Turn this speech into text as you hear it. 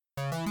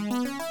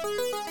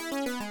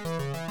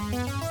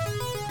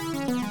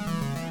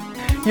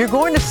You're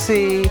going to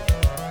see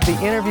the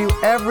interview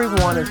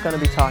everyone is going to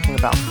be talking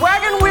about.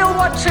 Wagon wheel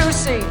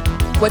Watusi.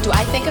 What do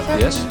I think of her?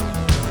 Yes.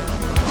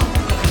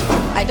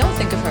 I don't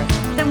think of her.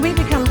 Then we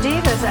become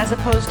divas as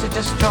opposed to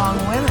just strong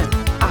women.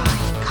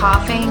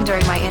 Coughing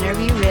during my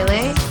interview,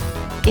 really?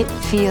 It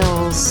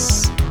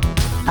feels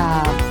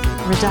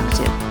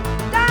reductive.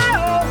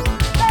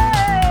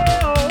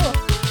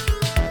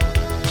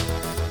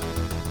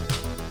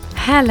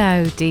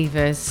 Hello,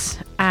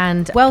 divas,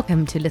 and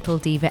welcome to Little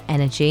Diva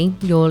Energy,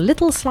 your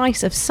little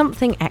slice of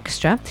something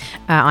extra.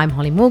 I'm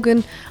Holly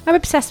Morgan. I'm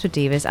obsessed with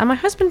divas, and my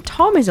husband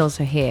Tom is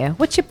also here.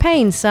 What's your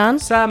pain, son?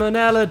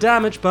 Salmonella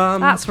damage bum.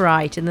 That's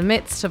right. In the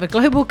midst of a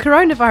global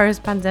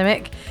coronavirus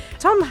pandemic,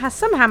 Tom has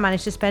somehow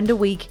managed to spend a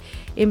week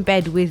in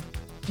bed with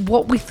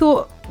what we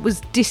thought was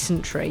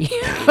dysentery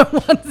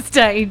at one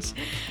stage.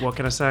 What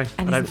can I say?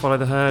 And I don't follow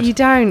the herd. You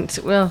don't?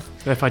 Well,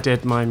 If I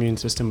did, my immune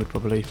system would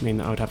probably mean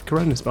that I would have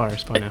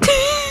coronavirus by now.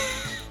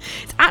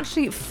 it's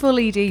actually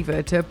fully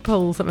diva to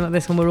pull something like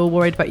this when we're all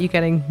worried about you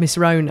getting Miss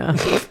Rona.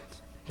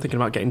 Thinking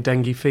about getting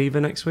dengue fever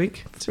next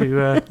week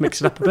to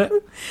mix it up a bit.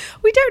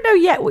 We don't know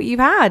yet what you've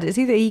had. It's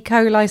either E.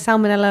 coli,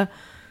 salmonella,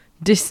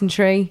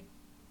 dysentery.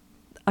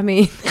 I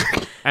mean,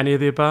 Any of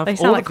the above? they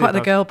sound All like of quite the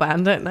above. girl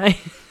band, don't they?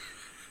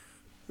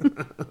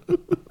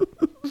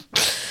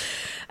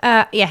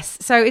 Yes,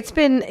 so it's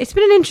been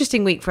an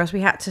interesting week for us.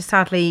 We had to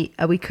sadly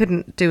we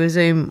couldn't do a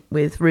Zoom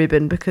with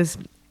Ruben because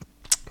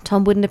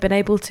Tom wouldn't have been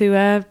able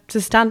to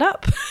stand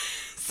up.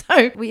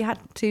 So we had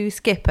to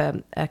skip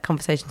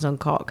Conversations on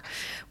Cock.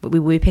 We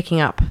will be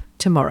picking up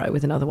tomorrow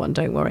with another one,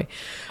 don't worry.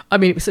 I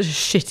mean, it was such a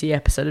shitty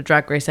episode of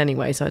Drag Race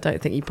anyway, so I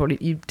don't think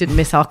you didn't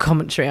miss our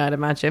commentary, I'd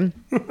imagine.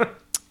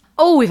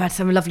 Oh, we've had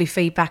some lovely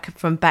feedback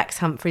from Bex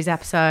Humphries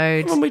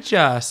episode. When we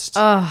just...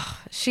 Oh,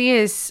 she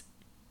is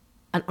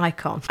an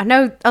icon. I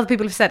know other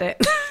people have said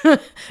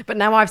it, but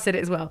now I've said it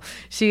as well.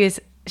 She's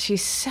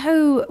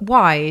so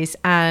wise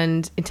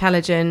and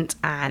intelligent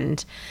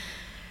and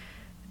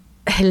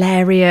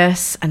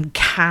hilarious and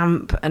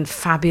camp and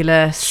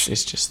fabulous.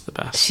 She's just the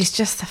best. She's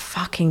just the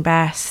fucking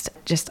best.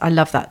 I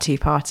love that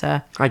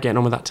two-parter. I getting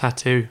on with that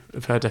tattoo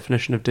of her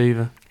definition of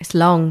diva. It's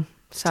long.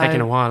 So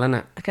Taking a while, isn't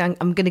it? Okay,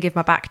 I'm going to give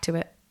my back to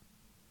it.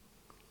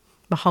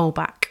 My whole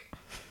back.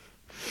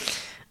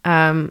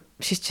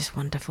 She's just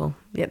wonderful.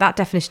 Yeah, that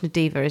definition of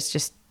diva is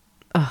just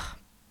a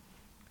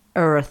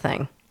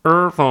thing.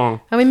 When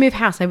we move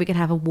house, maybe we can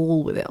have a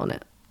wall with it on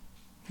it,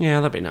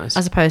 Yeah, that'd be nice.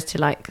 as opposed to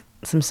like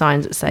some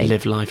signs that say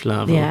Live, life,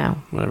 love. Yeah. Or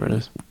whatever it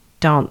is.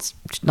 dance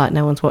like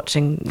no one's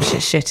watching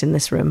shit in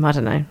this room. I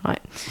don't know.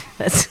 Like,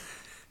 that's...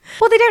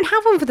 Well, they don't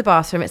have one for the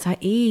bathroom. It's like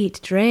eat,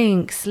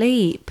 drink,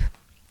 sleep.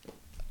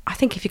 I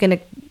think if you're going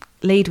to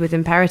lead with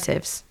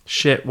imperatives.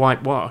 Shit,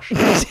 whitewash.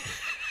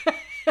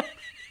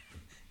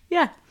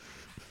 Yeah.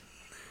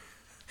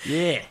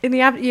 Yeah.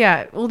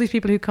 Yeah, all these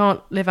people who can't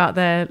live out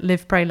their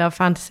live, pray, love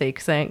fantasy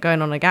because they ain't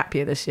going on a gap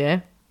year this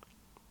year.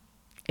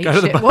 Eat, Go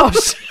to the shit, bath.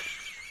 wash.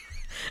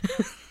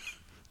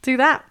 Do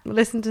that.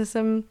 Listen to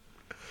some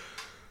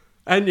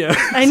Enya.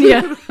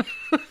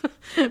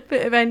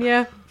 Bit of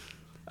Enya.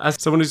 As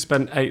someone who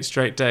spent 8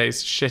 straight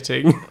days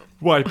shitting,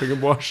 wiping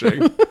and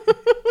washing,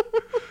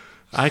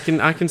 I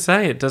can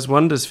say it does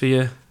wonders for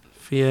your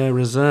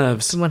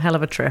reserves. It's one hell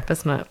of a trip,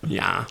 isn't it?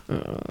 Yeah.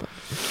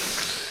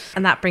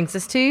 And that brings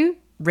us to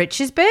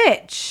Rich's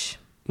bitch.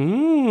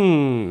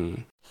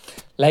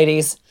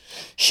 Ladies,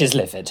 she's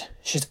livid.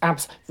 She's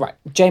right.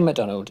 Jane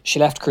McDonald. She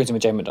left cruising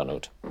with Jane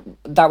McDonald.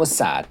 That was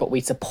sad, but we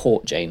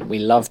support Jane. We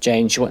love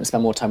Jane. She wanted to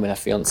spend more time with her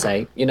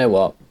fiancé. You know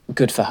what?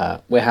 Good for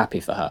her. We're happy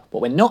for her.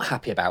 What we're not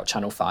happy about,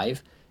 Channel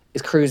 5,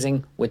 is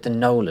cruising with the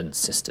Nolan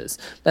sisters.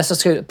 Let's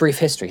just go a brief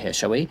history here,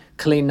 shall we?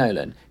 Colleen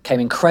Nolan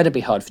came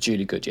incredibly hard for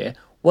Julie Goodyear.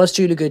 Was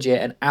Julie Goodyear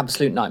an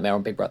absolute nightmare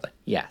on Big Brother?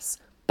 Yes.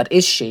 But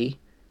is she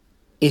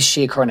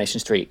a Coronation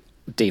Street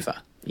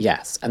diva?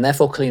 Yes. And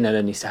therefore Colleen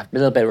Nolan needs to have a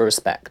little bit of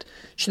respect.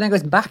 She then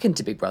goes back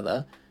into Big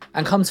Brother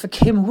and comes for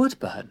Kim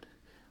Woodburn.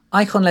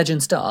 Icon,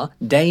 legend, star,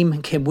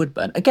 Dame Kim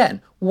Woodburn.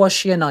 Again, was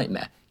she a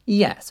nightmare?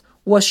 Yes.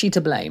 Was she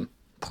to blame?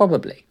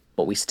 Probably.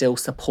 But we still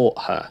support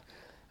her.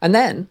 And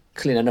then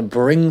Colleen Nolan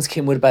brings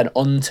Kim Woodburn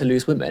on to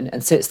Loose Women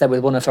and sits there with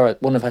one of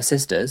her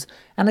sisters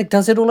and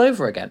does it all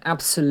over again.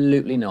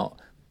 Absolutely not.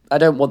 I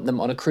don't want them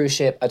on a cruise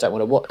ship. I don't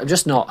want to watch. I'm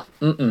just not.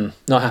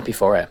 Not happy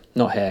for it.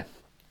 Not here.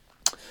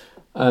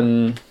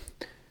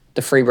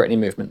 The Free Britney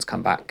movement's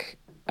come back,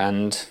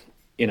 and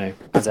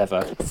as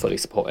ever, fully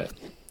support it.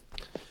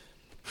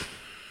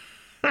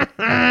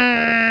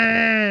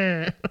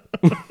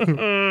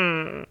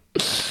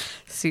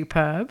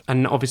 Superb.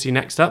 And obviously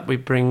next up we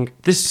bring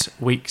this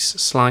week's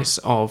slice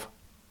of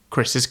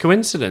Chris's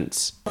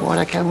coincidence. What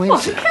a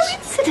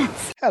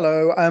coincidence.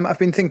 Hello. I've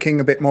been thinking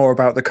a bit more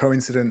about the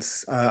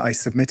coincidence I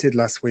submitted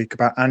last week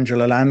about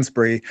Angela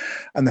Lansbury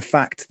and the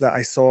fact that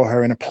I saw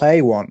her in a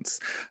play once.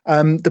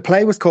 The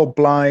play was called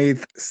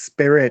Blithe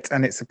Spirit,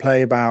 and it's a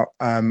play about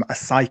a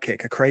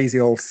psychic, a crazy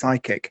old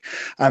psychic.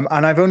 And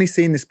I've only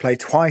seen this play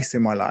twice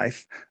in my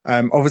life,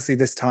 obviously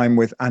this time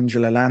with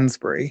Angela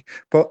Lansbury.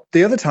 But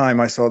the other time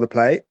I saw the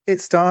play,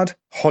 it starred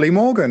Holly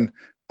Morgan.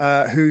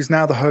 who's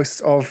now the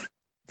host of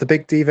the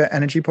Big Diva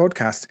Energy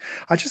podcast.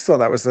 I just thought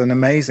that was an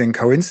amazing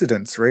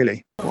coincidence,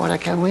 really. What a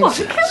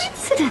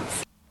coincidence.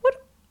 What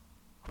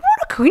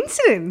a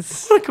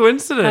coincidence. What a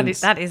coincidence.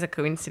 That is a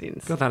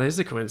coincidence. God, that is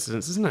a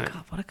coincidence, isn't it?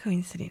 God, what a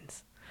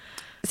coincidence.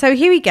 So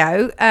here we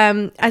go.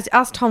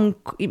 As Tom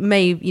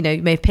may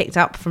have picked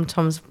up from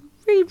Tom's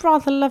really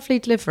rather lovely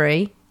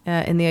delivery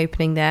in the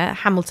opening there,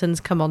 Hamilton's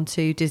come on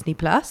to Disney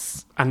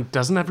Plus. And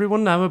doesn't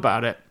everyone know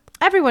about it?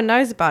 Everyone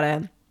knows about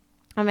it.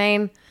 I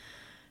mean,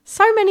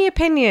 so many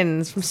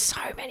opinions from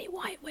so many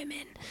white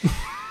women.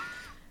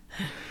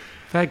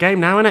 Fair game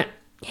now, innit?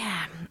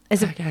 Yeah.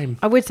 Fair game.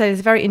 I would say there's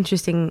a very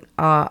interesting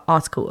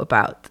article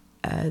about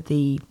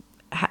the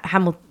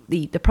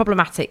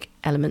problematic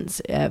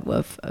elements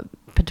of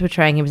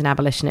portraying him as an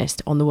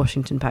abolitionist on the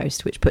Washington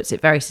Post, which puts it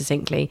very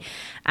succinctly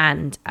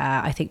and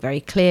I think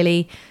very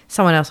clearly.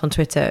 Someone else on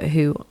Twitter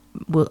who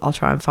I'll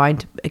try and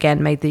find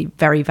again made the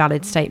very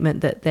valid statement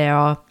that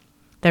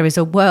there is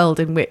a world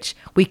in which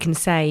we can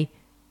say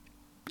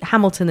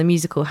Hamilton the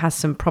musical has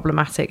some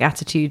problematic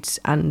attitudes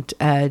and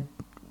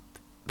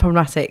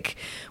problematic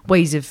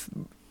ways of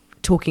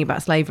talking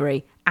about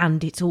slavery,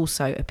 and it's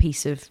also a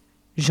piece of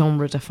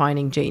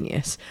genre-defining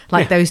genius.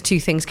 Those two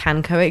things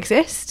can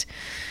coexist.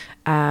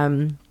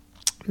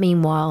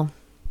 Meanwhile,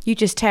 you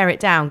just tear it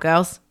down,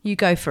 girls. You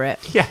go for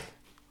it. Yeah,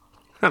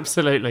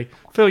 absolutely.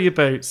 Fill your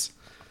boots.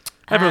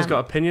 Everyone's got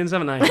opinions,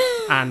 haven't they?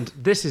 And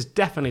this is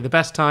definitely the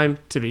best time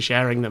to be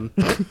sharing them.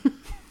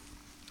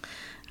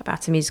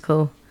 About a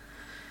musical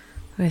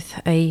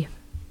with a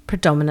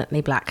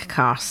predominantly black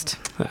cast.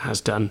 That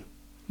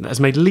has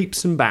made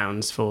leaps and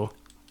bounds for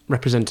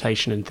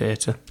representation in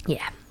theatre.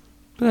 Yeah.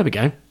 But there we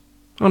go.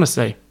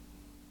 Honestly,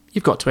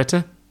 you've got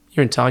Twitter.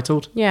 You're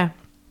entitled. Yeah.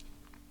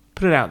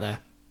 Put it out there.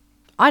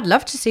 I'd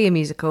love to see a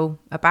musical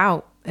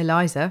about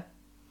Eliza.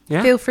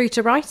 Yeah. Feel free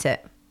to write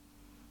it.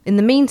 In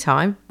the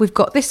meantime, we've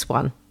got this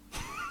one.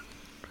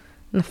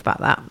 Enough about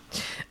that.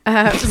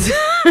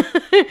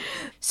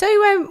 So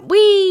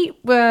we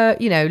were,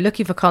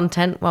 looking for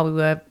content while we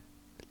were,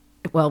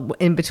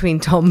 in between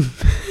Tom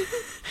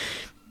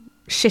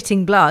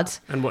shitting blood.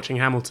 And watching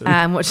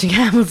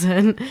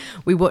Hamilton.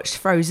 We watched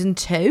Frozen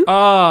 2.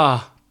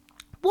 Ah.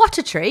 What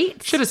a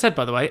treat. Should have said,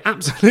 by the way,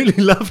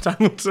 absolutely loved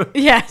Hamilton.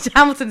 Yes,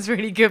 Hamilton's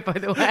really good, by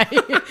the way.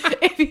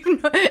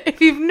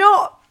 if you've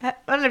not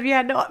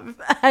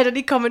had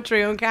any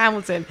commentary on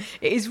Hamilton,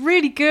 it is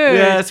really good.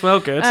 Yeah, it's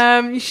well good.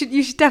 You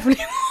should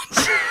definitely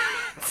watch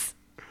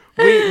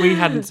it. We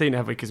hadn't seen it,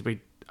 have we? Because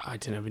I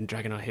don't know, been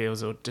dragging our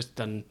heels or just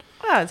done...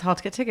 Well, it's hard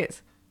to get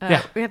tickets.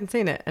 Yeah. We hadn't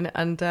seen it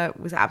and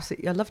was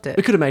absolutely... I loved it.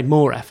 We could have made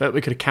more effort. We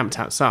could have camped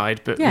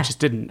outside, but we just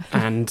didn't.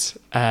 And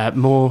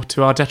more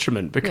to our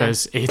detriment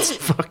because it's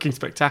fucking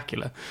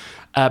spectacular.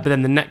 But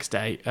then the next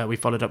day, we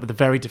followed up with a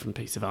very different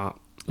piece of art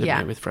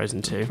with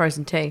Frozen 2.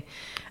 Frozen 2.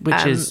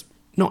 Which is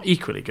not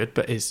equally good,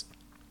 but is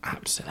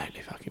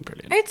absolutely fucking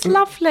brilliant. It's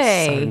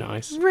lovely. So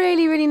nice.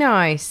 Really, really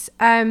nice.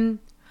 I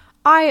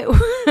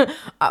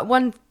at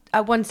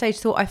one stage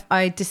thought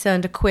I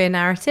discerned a queer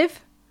narrative.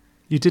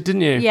 You did,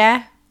 didn't you?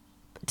 Yeah.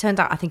 It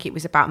turned out I think it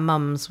was about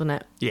mums,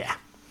 wasn't it? Yeah.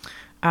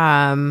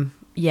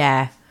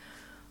 Yeah.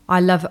 I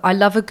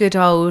love a good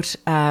old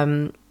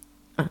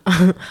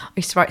I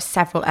used to write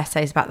several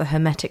essays about the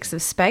hermetics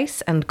of space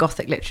and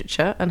Gothic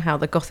literature and how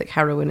the Gothic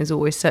heroine is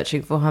always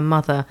searching for her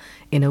mother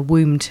in a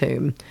womb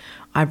tomb.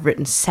 I've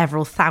written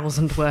several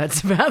thousand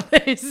words about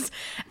this.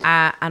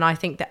 And I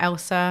think that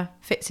Elsa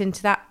fits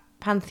into that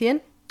pantheon.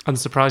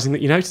 Unsurprising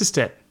that you noticed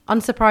it.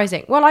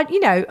 Unsurprising. Well,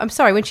 I'm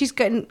sorry, when she's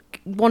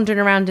wandering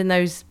around in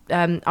those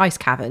ice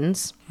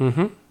caverns,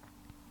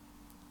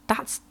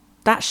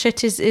 that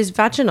shit is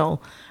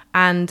vaginal.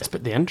 And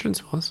but the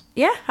entrance was.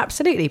 Yeah,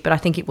 absolutely. But I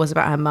think it was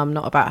about her mum,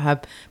 not about her.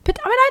 But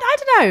I mean, I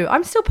don't know.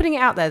 I'm still putting it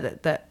out there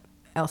that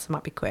Elsa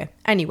might be queer.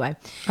 Anyway.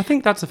 I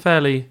think that's a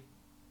fairly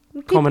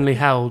commonly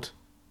held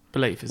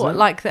belief, isn't it?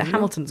 Like that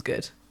Hamilton's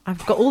good.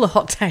 I've got all the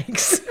hot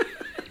takes.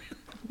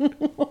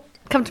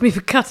 Come to me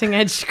for cutting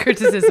edge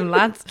criticism,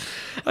 lads.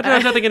 I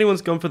don't think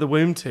anyone's gone for the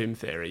womb tomb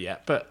theory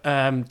yet, but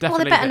definitely. Well,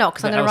 they better not,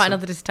 because I'm going to write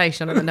another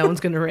dissertation on it that no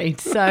one's going to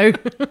read. So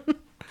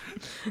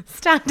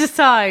stand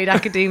aside,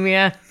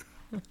 academia.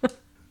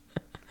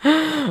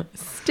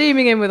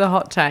 Steaming in with a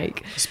hot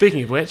take.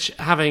 Speaking of which,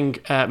 having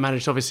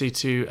managed obviously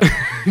to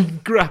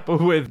grapple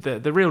with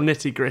the real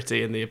nitty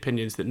gritty and the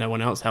opinions that no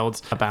one else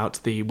holds about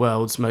the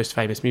world's most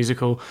famous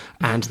musical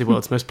and the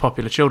world's most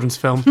popular children's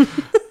film,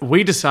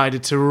 we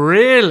decided to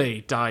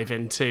really dive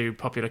into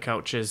popular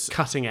culture's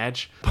cutting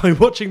edge by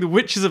watching The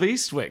Witches of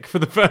Eastwick for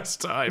the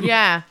first time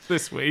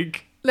this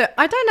week. Look,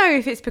 I don't know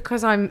if it's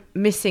because I'm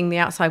missing the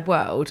outside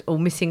world or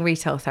missing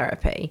retail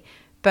therapy,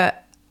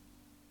 but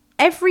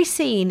every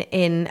scene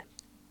in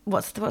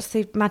what's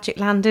the magic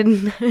land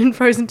in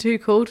Frozen 2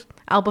 called?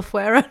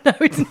 Albufera? No,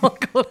 it's not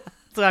called.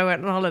 So I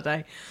went on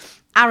holiday.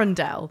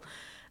 Arendelle.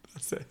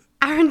 That's it.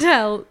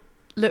 Arendelle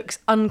looks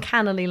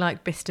uncannily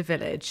like Bicester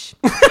Village.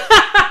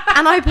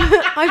 And I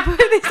put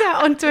this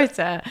out on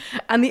Twitter,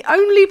 and the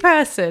only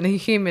person who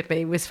humoured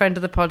me was friend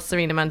of the pod,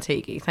 Serena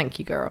Mantigi. Thank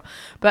you, girl.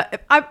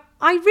 But I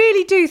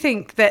really do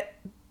think that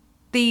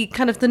the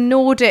kind of the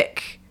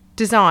Nordic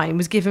design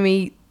was giving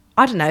me,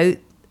 I don't know,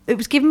 it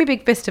was giving me a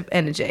big Bicester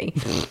energy.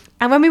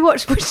 And when we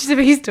watched Witches of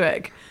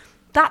Eastwick,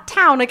 that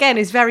town again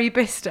is very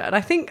Bicester, and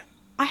I think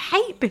I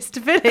hate Bicester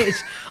Village.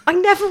 I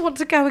never want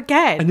to go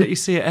again. And yet you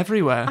see it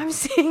everywhere. I'm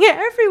seeing it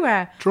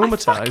everywhere.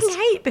 Traumatised. I fucking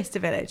hate Bicester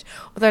Village.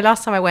 Although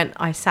last time I went,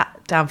 I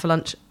sat down for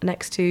lunch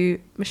next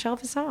to Michelle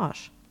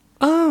Visage.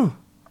 Oh.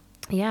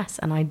 Yes,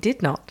 and I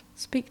did not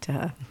speak to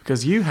her.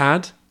 Because you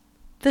had...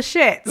 The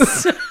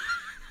shits.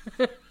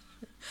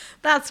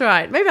 That's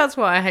right. Maybe that's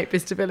why I hate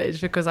Bicester Village,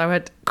 because I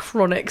had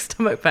chronic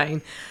stomach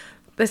pain.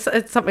 There's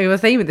something of a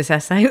theme with this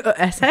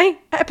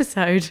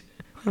episode.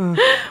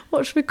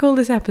 What should we call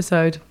this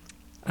episode?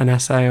 An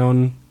essay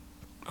on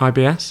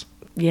IBS?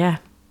 Yeah,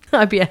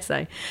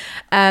 IBSA.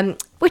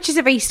 Witches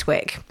of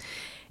Eastwick.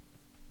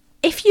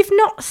 If you've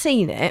not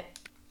seen it,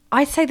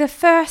 I'd say the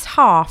first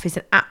half is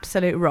an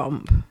absolute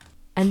romp.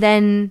 And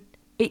then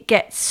it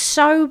gets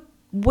so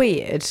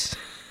weird.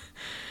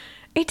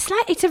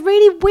 It's a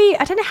really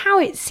weird... I don't know how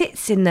it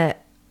sits in the...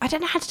 I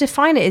don't know how to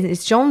define it in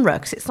its genre,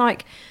 because it's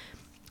like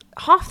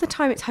half the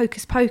time it's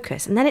hocus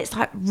pocus, and then it's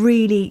like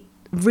really...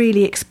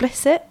 really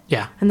explicit.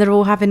 Yeah. And they're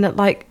all having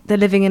like they're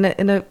living in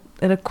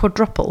a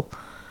quadruple.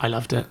 I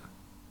loved it.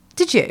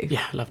 Did you?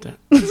 Yeah, I loved it.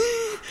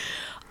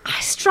 I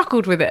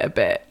struggled with it a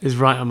bit. It's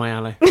right on my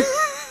alley.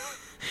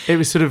 It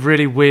was sort of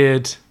really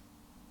weird.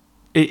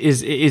 It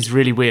is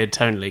really weird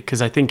tonally,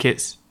 because I think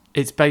it's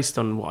based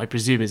on what I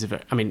presume is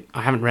I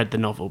haven't read the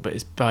novel, but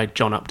it's by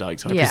John Updike,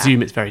 so I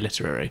presume it's very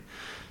literary.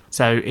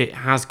 So it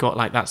has got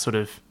like that sort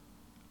of,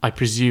 I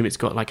presume it's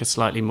got like a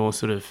slightly more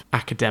sort of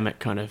academic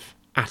kind of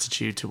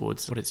attitude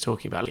towards what it's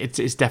talking about.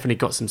 It's definitely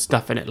got some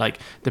stuff in it, like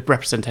the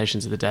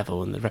representations of the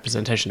devil and the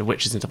representation of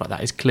witches and stuff like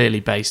that is clearly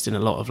based in a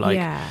lot of like,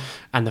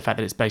 and the fact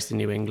that it's based in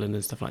New England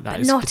and stuff like that.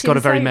 It's got a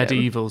very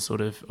medieval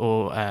sort of,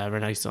 or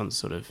Renaissance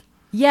sort of.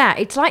 Yeah,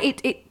 it's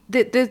like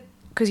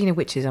because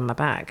witches on my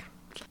bag.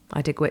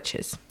 I dig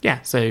witches.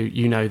 Yeah, so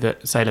you know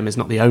that Salem is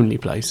not the only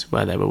place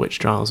where there were witch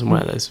trials and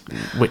where there's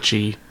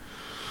witchy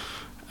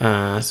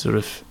sort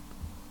of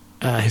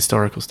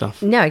historical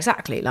stuff. No,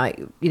 exactly. Like,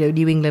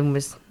 New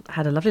England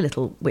had a lovely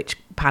little witch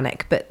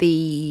panic, but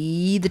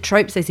the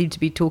tropes they seem to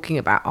be talking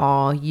about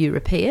are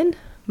European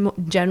in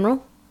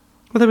general.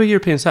 Well, they were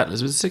European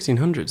settlers. It was the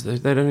 1600s.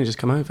 They'd only just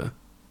come over.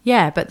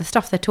 Yeah, but the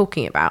stuff they're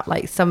talking about,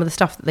 like some of the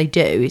stuff that they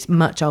do, is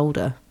much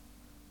older.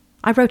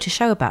 I wrote a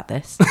show about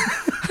this.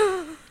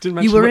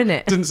 You were in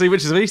it. Didn't see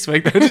Witches of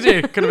Eastwick, though, did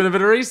you? Could have been a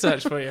bit of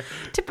research for you.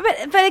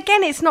 But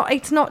again, it's not.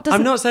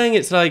 I'm not saying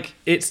it's like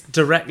it's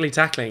directly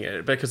tackling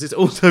it, because it's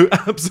also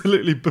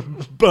absolutely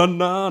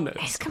bananas.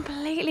 It's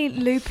completely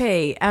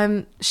loopy.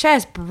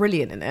 Cher's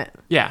brilliant in it.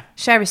 Yeah,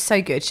 Cher is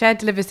so good. Cher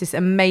delivers this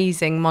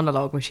amazing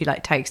monologue where she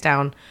like takes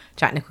down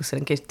Jack Nicholson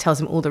and tells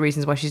him all the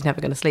reasons why she's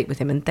never going to sleep with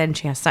him, and then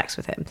she has sex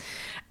with him,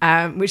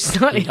 which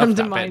slightly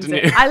undermines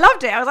it. I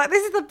loved it. I was like,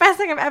 this is the best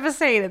thing I've ever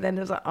seen, and then it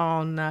was like,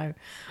 oh no.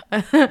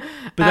 But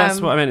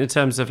that's what I meant in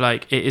terms of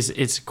like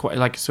it's quite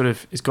like sort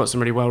of, it's got some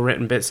really well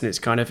written bits, and it's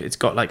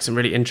got like some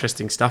really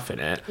interesting stuff in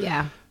it.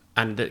 Yeah.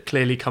 And that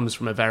clearly comes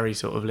from a very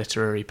sort of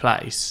literary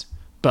place,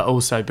 but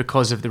also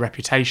because of the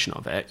reputation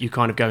of it, you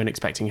kind of go in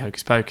expecting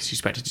hocus pocus. You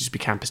expect it to just be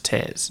campus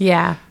tears.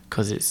 Yeah.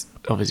 Because it's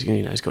obviously,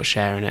 it's got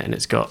Cher in it, and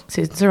it's got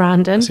Susan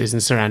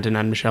Sarandon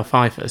and Michelle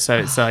Pfeiffer. So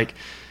it's like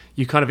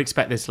you kind of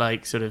expect this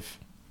like sort of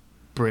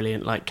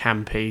brilliant like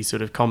campy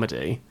sort of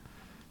comedy.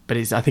 But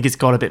I think it's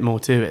got a bit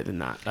more to it than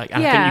that. Like,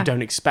 and I think you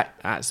don't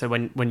expect that. So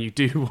when you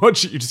do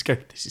watch it, you just go,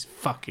 "This is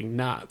fucking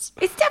nuts."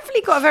 It's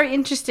definitely got a very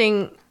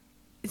interesting.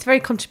 It's a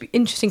very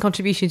interesting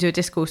contribution to a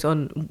discourse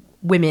on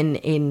women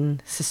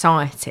in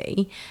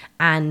society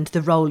and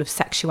the role of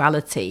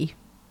sexuality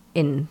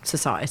in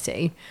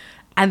society.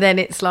 And then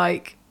it's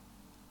like,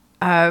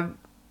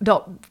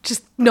 not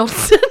just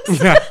nonsense.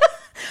 Yeah.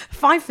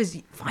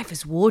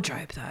 Pfeiffer's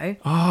wardrobe, though.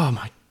 Oh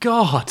my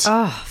god.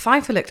 Oh,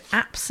 Pfeiffer looked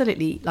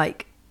absolutely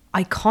like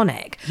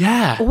iconic.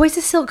 Yeah. Always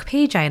a silk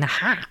PJ and a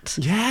hat.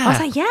 Yeah. I was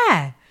like,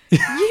 yeah. you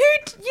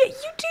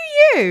do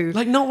you.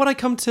 Like, not what I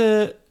come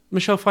to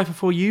Michelle Pfeiffer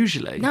for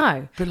usually.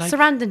 No. But like,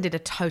 Sarandon did a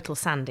total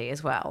Sandy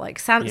as well. Like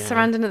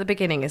Sarandon at the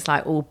beginning is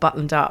like all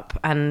buttoned up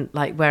and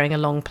like wearing a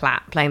long plait,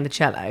 playing the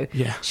cello.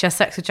 Yeah. She has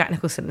sex with Jack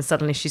Nicholson and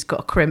suddenly she's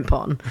got a crimp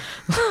on.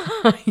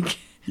 Like,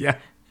 yeah.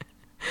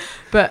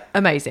 But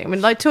amazing. I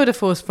mean, like tour de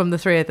force from the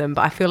three of them,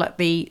 but I feel like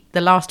the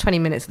last 20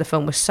 minutes of the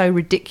film was so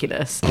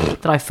ridiculous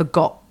that I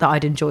forgot that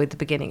I'd enjoyed the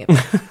beginning of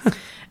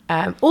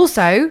it.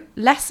 Also,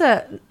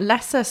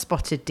 lesser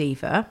spotted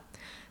diva,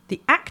 the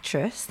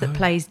actress that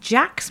plays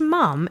Jack's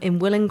mum in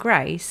Will and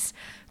Grace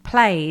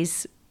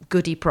plays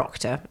Goody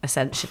Proctor,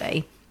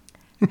 essentially,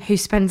 who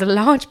spends a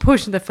large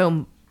portion of the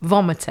film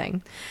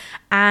vomiting.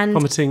 And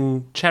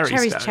vomiting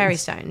cherry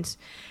stones.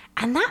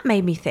 And that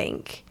made me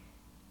think...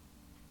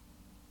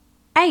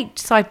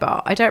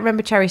 sidebar, I don't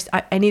remember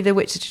any of the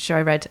witch literature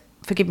I read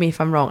forgive me if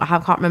I'm wrong,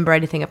 can't remember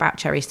anything about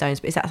cherry stones,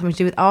 but is that something to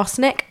do with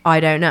arsenic? I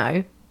don't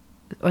know.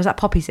 Or is that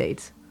poppy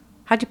seeds?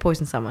 How'd you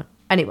poison someone?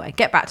 Anyway,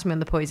 get back to me on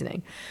the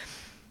poisoning.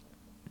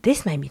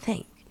 This made me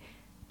think.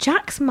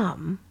 Jack's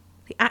mum,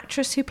 the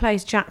actress who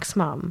plays Jack's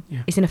mum,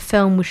 is in a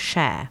film with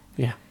Cher.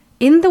 Yeah.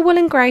 In the Will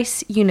and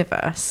Grace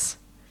universe,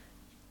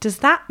 does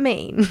that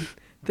mean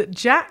that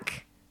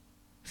Jack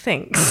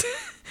thinks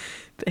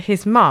that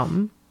his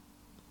mum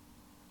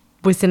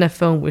was in a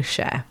film with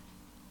Cher?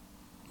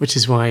 Which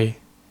is why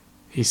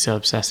he's so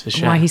obsessed with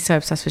Cher. Why he's so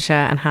obsessed with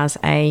Cher and has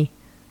a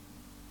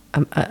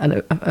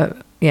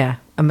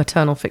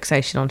maternal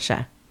fixation on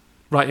Cher.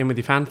 Right in with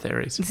your fan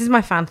theories. This is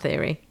my fan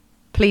theory.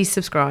 Please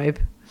subscribe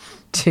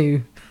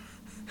to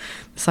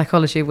the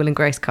Psychology of Will and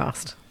Grace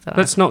cast.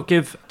 Let's not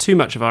give too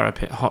much of our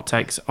hot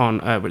takes on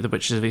The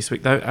Witches of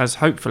Eastwick, though, as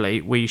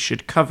hopefully we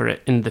should cover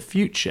it in the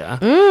future,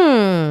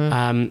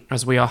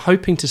 as we are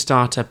hoping to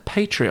start a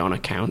Patreon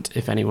account,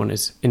 if anyone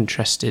is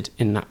interested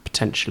in that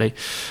potentially.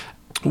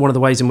 One of the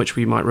ways in which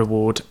we might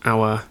reward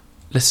our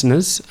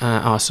listeners,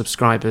 our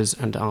subscribers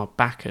and our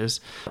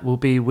backers will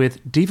be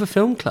with Diva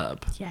Film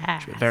Club.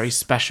 Yes. Very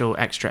special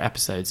extra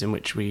episodes in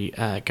which we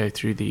go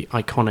through the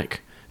iconic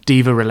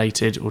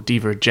Diva-related or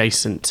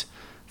Diva-adjacent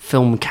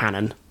film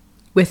canon.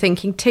 We're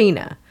thinking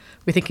Tina.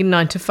 We're thinking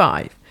 9 to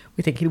 5.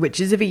 We're thinking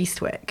Witches of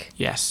Eastwick.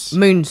 Yes.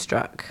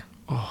 Moonstruck.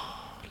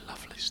 Oh,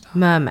 lovely stuff.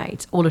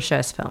 Mermaids. All of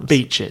Cher's films.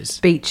 Beaches.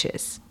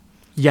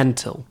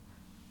 Yentl.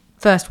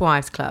 First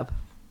Wives Club.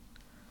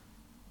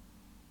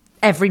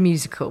 Every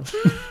musical.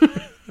 So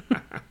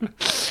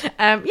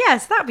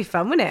that'd be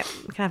fun, wouldn't it?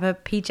 We can have a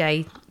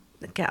PJ,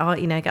 get our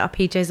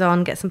PJs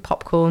on, get some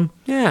popcorn.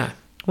 Yeah.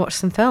 Watch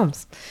some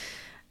films.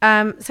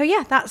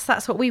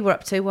 That's what we were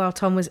up to while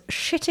Tom was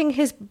shitting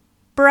his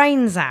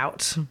brains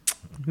out.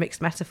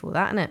 Mixed metaphor,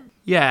 that, isn't it?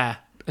 Yeah,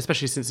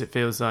 especially since it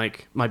feels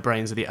like my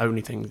brains are the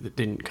only thing that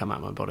didn't come out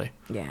of my body.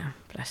 Yeah,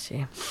 bless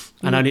you.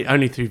 And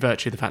only through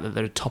virtue of the fact that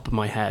they're top of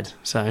my head,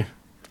 so...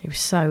 He was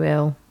so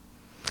ill.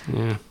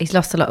 Yeah. He's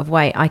lost a lot of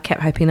weight. I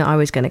kept hoping that I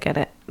was going to get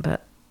it,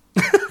 but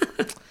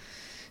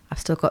I've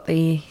still got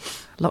the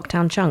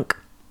lockdown chunk.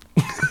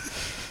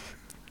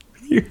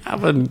 You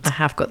haven't. I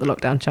have got the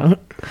lockdown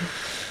chunk.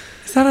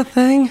 Is that a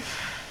thing?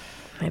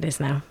 It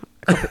is now.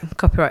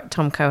 Copyright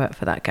Tom Cohut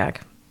for that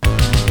gag.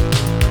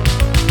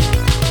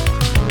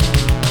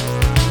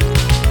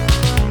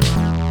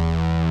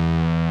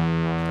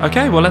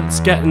 Okay, well,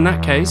 let's get, in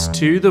that case,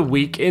 to the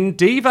Week in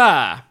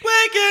Diva.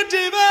 Week in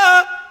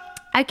Diva!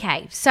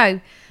 Okay, so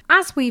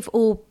as we've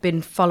all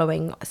been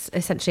following,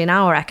 essentially in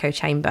our echo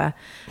chamber,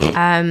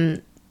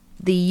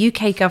 the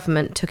UK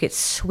government took its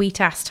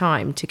sweet-ass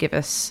time to give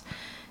us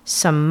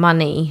some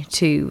money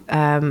to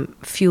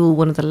fuel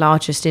one of the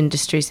largest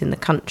industries in the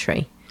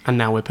country. And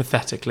now we're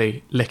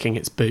pathetically licking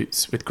its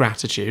boots with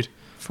gratitude.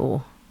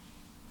 For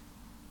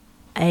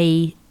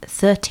a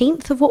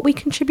 13th of what we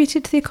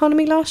contributed to the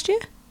economy last year,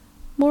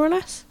 more or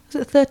less.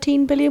 Was it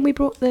 13 billion we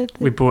brought?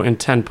 We brought in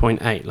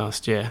 10.8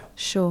 last year.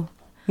 Sure.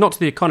 Not to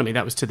the economy,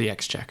 that was to the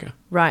Exchequer.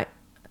 Right.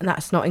 And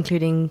that's not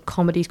including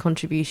comedy's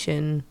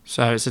contribution.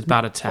 So it's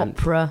about a tenth.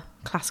 Opera,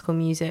 classical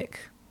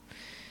music.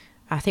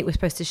 I think we're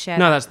supposed to share...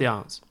 No, that's the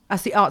arts.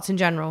 That's the arts in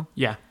general.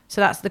 Yeah.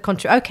 So that's the...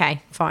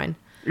 Okay, fine.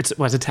 It's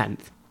a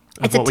tenth.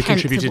 It's what a tenth of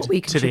contributed what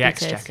we to the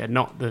contributed. Exchequer,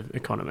 not the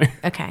economy.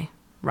 Okay,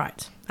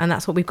 right. And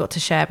that's what we've got to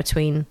share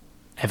between...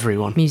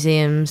 Everyone.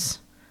 Museums,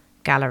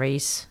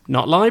 galleries.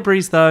 Not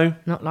libraries, though.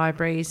 Not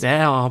libraries.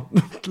 They are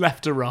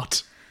left to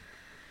rot.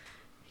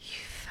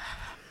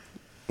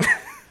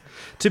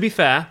 To be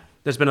fair,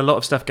 there's been a lot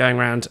of stuff going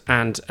around,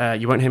 and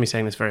you won't hear me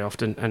saying this very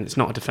often, and it's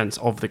not a defence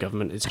of the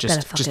government. It's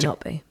just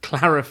to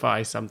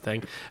clarify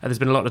something. There's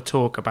been a lot of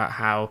talk about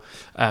how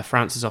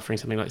France is offering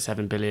something like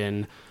 7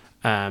 billion.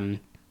 Germany's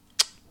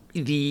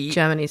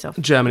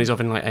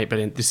offering like 8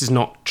 billion. This is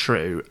not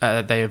true.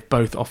 They have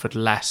both offered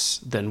less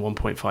than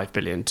 1.5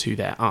 billion to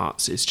their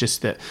arts. It's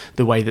just that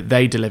the way that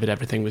they delivered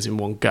everything was in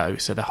one go.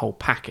 So the whole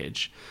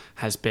package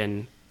has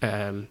been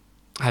the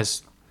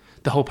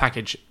whole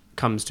package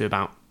comes to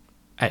about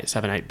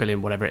 8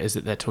 billion, whatever it is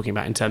that they're talking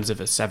about in terms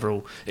of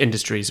several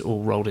industries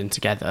all rolled in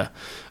together,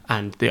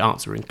 and the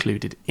arts are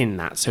included in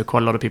that. So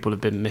quite a lot of people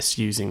have been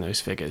misusing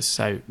those figures.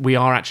 So we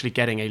are actually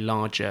getting a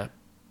larger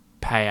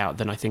payout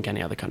than I think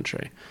any other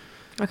country.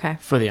 Okay.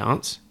 For the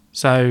arts.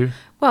 So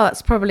well,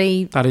 that's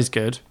probably... That is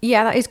good.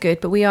 Yeah, that is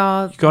good, but we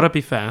are... You've got to be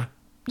fair.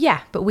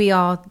 Yeah, but we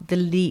are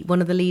one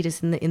of the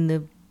leaders in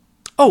the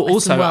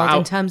also world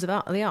in terms of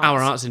the arts.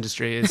 Our arts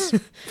industry is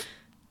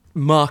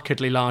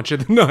markedly larger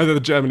than either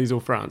Germany's or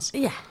France.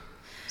 Yeah.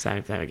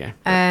 So there we go.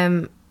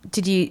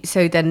 Rishi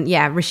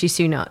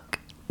Sunak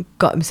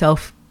got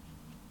himself...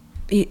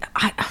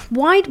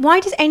 Why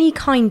does any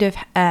kind of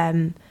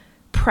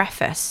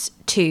preface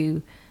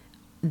to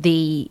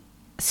the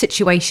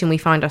situation we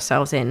find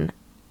ourselves in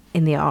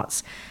the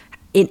arts,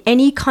 in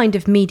any kind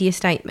of media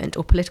statement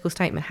or political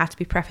statement, have to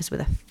be prefaced with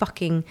a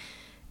fucking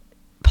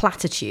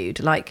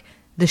platitude like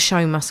the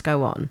show must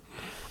go on?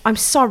 I'm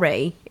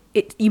sorry,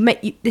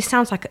 this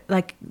sounds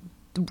like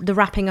the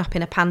wrapping up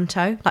in a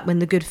panto, like when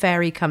the good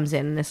fairy comes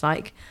in and it's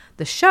like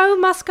The show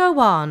must go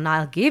on.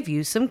 I'll give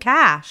you some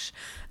cash.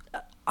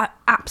 I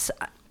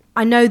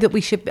know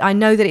that I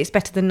know that it's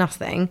better than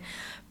nothing,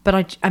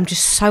 but I'm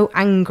just so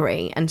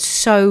angry and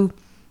so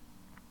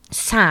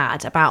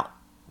sad about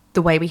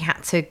the way we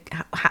had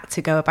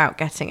to go about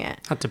getting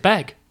it. Had to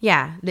beg.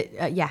 Yeah,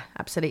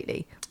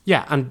 absolutely.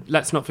 Yeah, and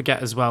let's not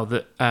forget as well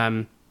that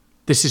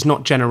this is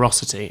not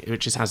generosity,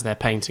 which is as they're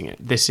painting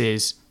it. This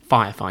is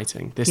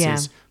firefighting. This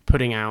is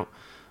putting out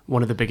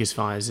one of the biggest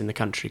fires in the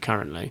country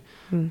currently.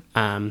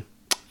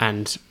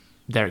 And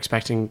they're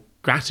expecting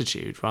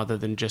gratitude rather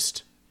than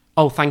just,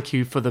 oh, thank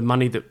you for the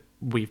money that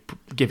we've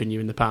given you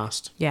in the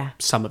past. Yeah.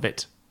 Some of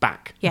it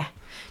back. Yeah.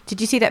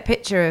 Did you see that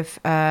picture of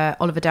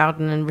Oliver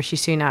Dowden and Rishi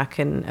Sunak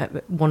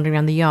and wandering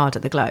around the yard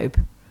at the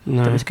Globe?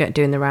 No. That was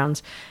doing the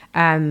rounds.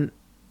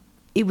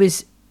 It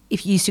was,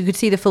 if you could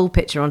see the full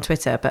picture on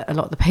Twitter, but a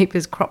lot of the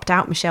papers cropped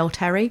out Michelle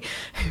Terry,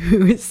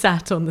 who was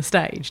sat on the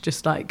stage,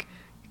 just like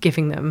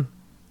giving them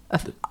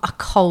a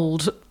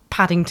cold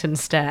Paddington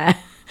stare.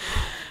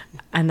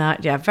 And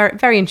very,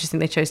 very interesting.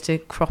 They chose to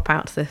crop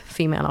out the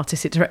female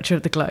artistic director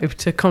of the Globe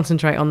to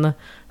concentrate on the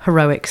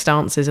heroic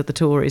stances of the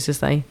Tories as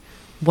they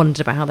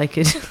wondered about how they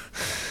could,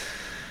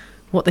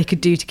 what they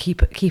could do to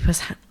keep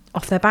us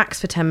off their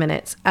backs for 10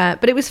 minutes.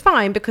 But it was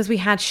fine because we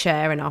had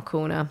Cher in our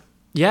corner.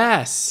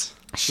 Yes.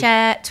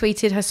 Cher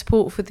tweeted her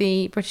support for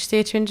the British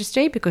theatre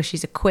industry because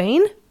she's a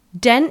queen.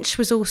 Dench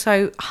was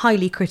also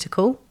highly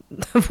critical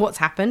of what's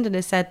happened and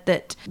has said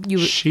that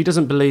she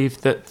doesn't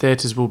believe that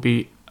theatres will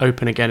be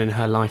open again in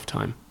her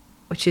lifetime.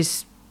 Which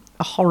is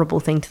a horrible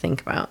thing to think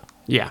about.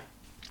 Yeah.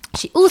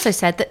 She also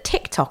said that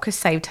TikTok has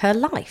saved her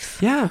life.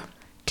 Yeah.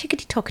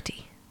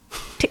 Tickety-tockety.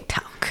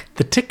 TikTok.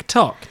 The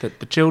TikTok that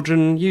the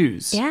children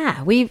use.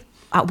 Yeah, we've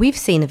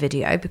seen a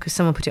video because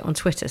someone put it on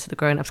Twitter so the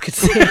grown-ups could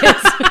see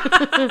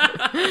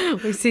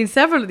it. We've seen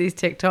several of these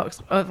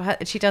TikToks of her,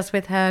 she does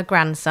with her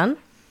grandson,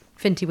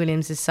 Finty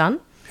Williams' son.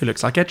 Who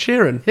looks like Ed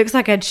Sheeran. Looks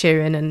like Ed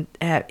Sheeran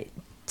and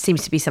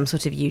seems to be some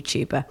sort of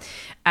YouTuber.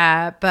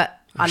 But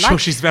I'm sure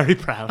she's very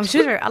proud. I'm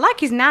sure. I like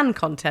his Nan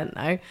content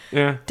though.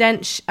 Yeah.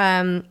 Dench,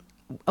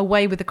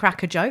 away with the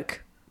cracker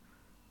joke.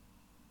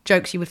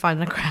 Jokes you would find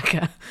in a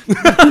cracker.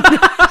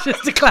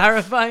 Just to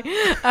clarify.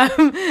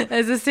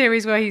 There's a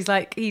series where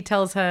he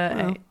tells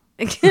her...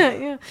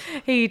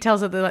 he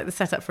tells her the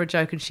setup for a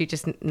joke and she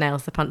just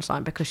nails the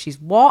punchline because she's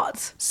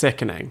what?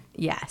 Sickening.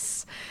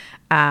 Yes.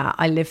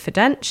 I live for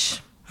Dench.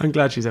 I'm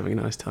glad she's having a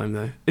nice time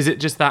though. Is it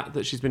just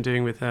that she's been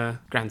doing with her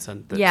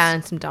grandson? Yeah,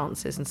 and some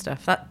dances and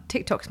stuff. That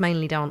TikTok's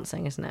mainly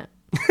dancing, isn't it?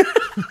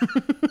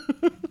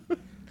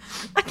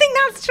 I think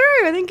that's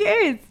true. I think it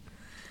is.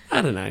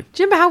 I don't know.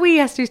 Do you remember how we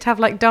used to have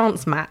like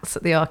dance mats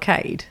at the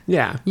arcade?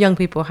 Yeah. Young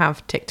people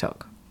have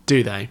TikTok.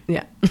 Do they?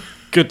 Yeah.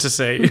 Good to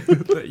see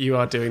that you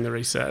are doing the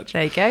research.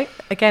 There you go.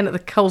 Again, at the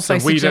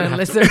coalface of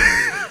journalism.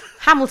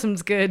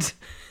 Hamilton's good.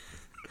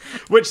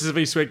 Witches of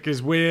Eastwick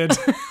is weird.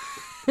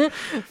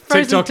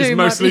 TikTok is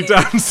mostly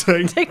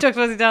dancing. TikTok's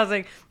mostly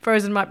dancing.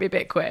 Frozen might be a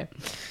bit queer.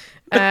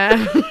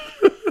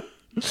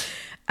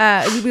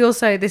 We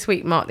also this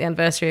week marked the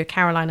anniversary of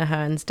Caroline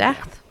Ahern's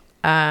death.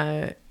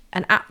 An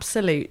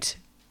absolute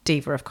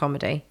diva of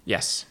comedy.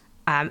 Yes.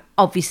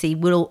 Obviously,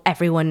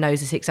 everyone knows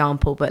this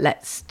example, but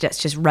let's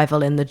just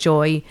revel in the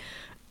joy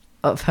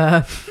of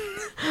her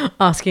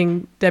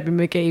asking Debbie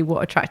McGee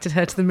what attracted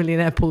her to the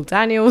millionaire Paul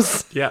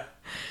Daniels. Yeah.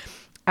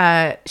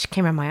 She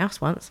came around my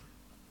house once.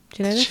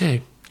 Do you know this?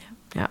 She?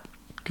 Yeah.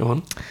 Go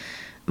on.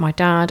 My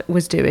dad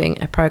was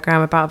doing a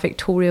programme about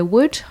Victoria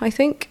Wood, I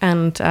think,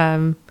 and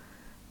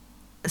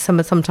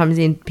sometimes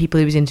the people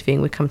he was interviewing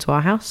would come to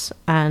our house,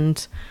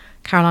 and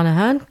Caroline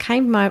Ahern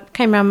came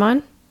round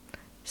mine,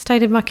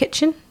 stayed in my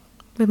kitchen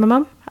with my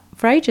mum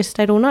for ages,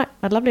 stayed all night.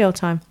 Had a lovely old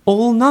time.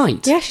 All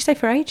night? Yeah, she stayed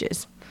for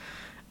ages.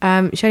 She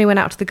only went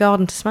out to the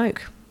garden to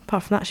smoke.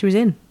 Apart from that, she was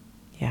in.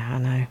 Yeah, I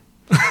know.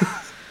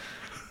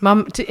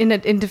 Mum,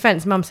 in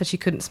defence, Mum said she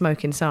couldn't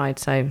smoke inside,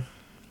 so...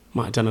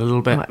 Might have done a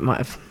little bit. Might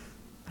have,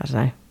 I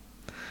don't know.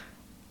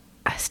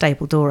 A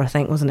stable door, I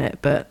think, wasn't it?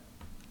 But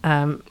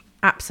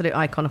absolute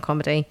icon of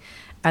comedy.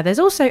 There's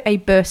also a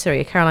bursary,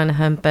 a Caroline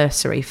Ahern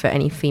bursary for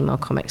any female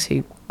comics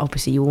who,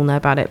 obviously you all know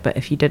about it, but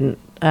if you didn't,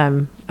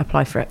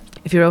 apply for it.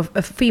 If you're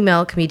a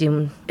female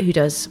comedian who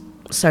does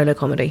solo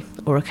comedy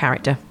or a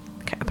character,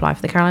 apply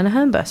for the Caroline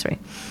Ahern bursary.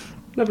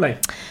 Lovely.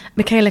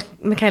 Michaela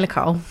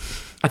Cole.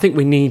 I think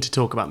we need to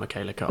talk about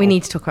Michaela Cole. We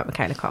need to talk about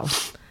Michaela Cole.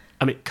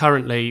 I mean,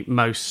 currently,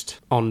 most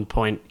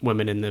on-point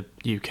women in the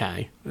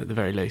UK, at the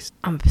very least.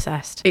 I'm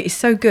obsessed. It's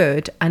so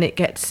good, and it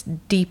gets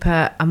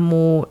deeper and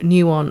more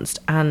nuanced.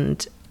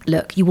 And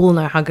look, you all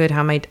know how good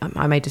How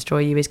I May Destroy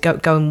You is. Go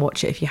and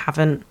watch it if you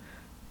haven't.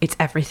 It's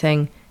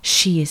everything.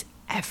 She is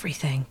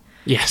everything.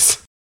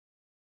 Yes.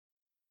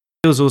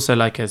 It feels also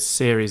like a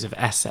series of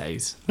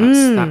essays.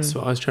 That's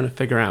what I was trying to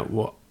figure out.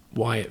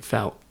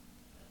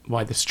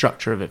 Why the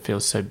structure of it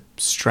feels so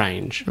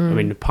strange. I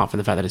mean, apart from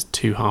the fact that it's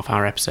 2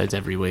 half-hour episodes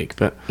every week,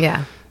 but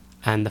yeah,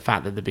 and the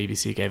fact that the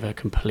BBC gave her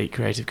complete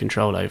creative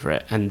control over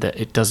it, and that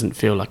it doesn't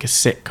feel like a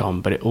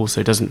sitcom, but it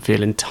also doesn't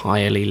feel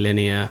entirely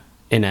linear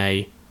in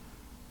a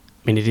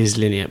mean, it is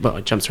linear. Well,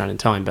 it jumps around in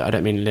time, but I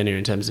don't mean linear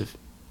in terms of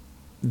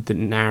the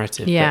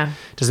narrative. Yeah. But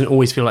it doesn't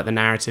always feel like the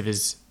narrative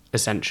is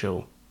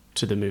essential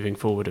to the moving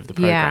forward of the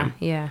program.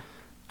 Yeah.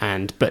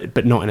 And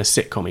but not in a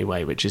sitcom-y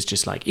way, which is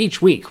just like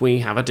each week we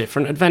have a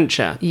different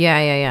adventure.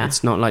 Yeah.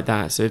 It's not like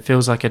that. So it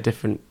feels like a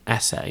different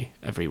essay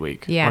every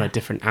week on a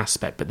different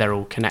aspect, but they're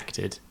all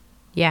connected.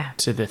 Yeah.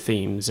 To the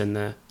themes and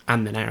the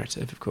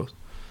narrative, of course.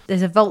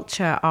 There's a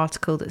Vulture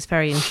article that's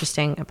very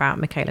interesting about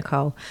Michaela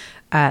Cole.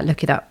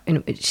 Look it up.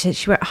 It says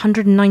she wrote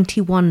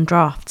 191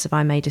 drafts of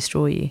I May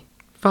Destroy You.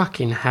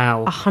 Fucking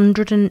hell.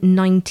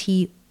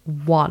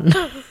 191.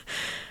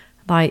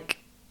 Like,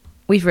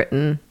 we've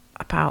written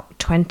about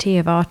 20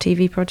 of our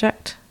TV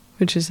project,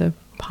 which is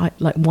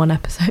like one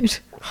episode.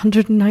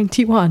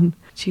 191.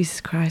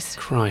 Jesus Christ.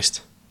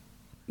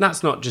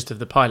 That's not just of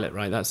the pilot,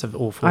 right? That's of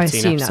all 14 I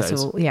assume episodes.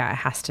 that's all. Yeah, it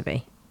has to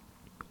be.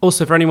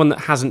 Also, for anyone that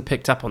hasn't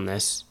picked up on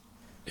this,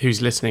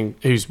 who's listening,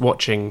 who's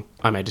watching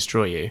I May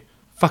Destroy You,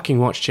 fucking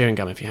watch Chewing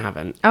Gum if you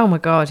haven't. Oh my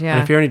God, yeah.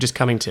 And if you're only just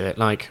coming to it,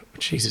 like,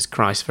 Jesus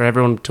Christ, for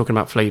everyone talking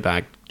about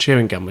Fleabag,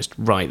 Chewing Gum was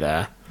right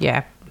there.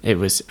 Yeah. It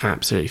was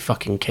absolutely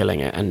fucking killing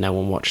it, and no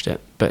one watched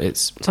it. But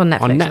it's on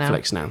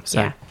Netflix now.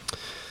 So, yeah.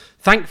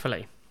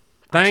 Thankfully.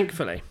 Do you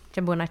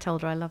remember when I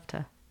told her I loved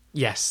her?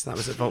 Yes, that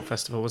was at Vault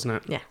Festival, wasn't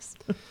it? Yes.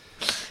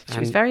 She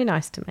was very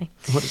nice to me.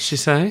 What did she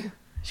say?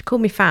 She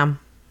called me fam.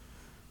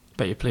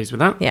 Bet you're pleased with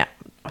that. Yeah,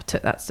 I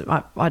took that.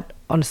 I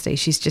honestly,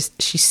 she's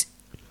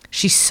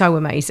so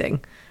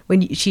amazing.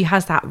 She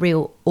has that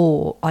real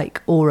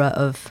aura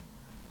of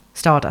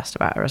stardust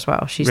about her as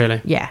well. She's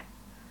really, yeah.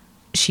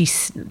 She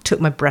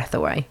took my breath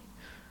away.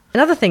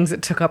 And other things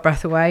that took our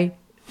breath away.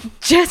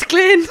 Jess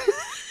Glynn.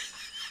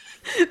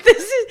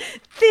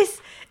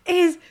 This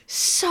is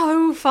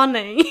so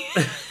funny.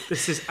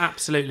 This is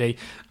absolutely.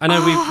 I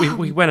know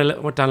we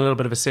went down a little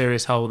bit of a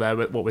serious hole there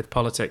with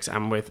politics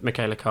and with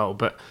Michaela Cole,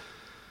 but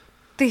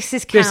this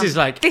is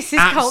culture.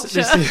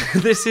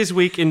 This is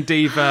Week in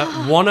Diva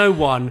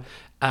 101.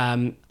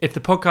 If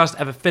the podcast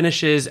ever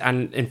finishes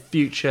and in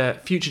future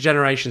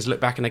generations look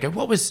back and they go,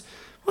 what's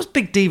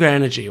Big Diva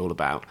Energy all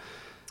about?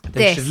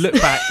 They should look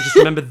back and just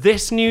remember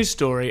this news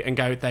story and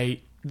go,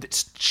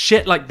 it's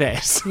shit like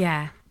this.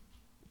 Yeah.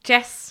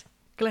 Jess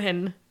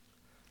Glynn.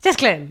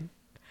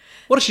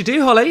 What does she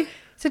do, Holly?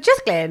 So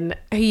Jess Glynn,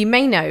 who you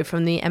may know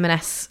from the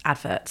M&S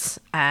adverts.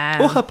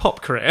 Or her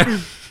pop career.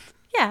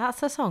 Yeah,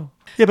 that's her song.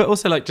 Yeah, but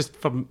also like just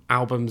from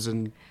albums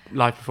and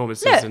live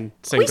performances and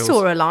singles. We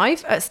saw her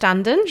live at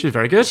Standon. She was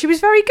very good. She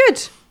was very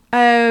good.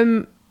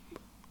 I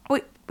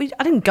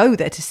didn't go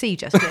there to see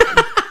Jess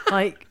Glynn.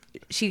 Like,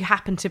 she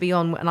happened to be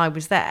on when I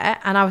was there,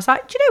 and I was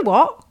like, do you know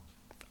what?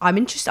 I'm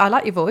interested. I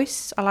like your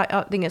voice.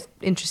 I think it's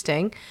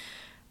interesting.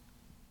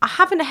 I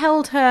haven't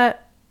held her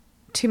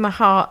to my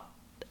heart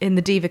in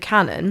the diva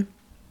canon,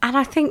 and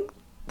I think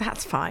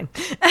that's fine.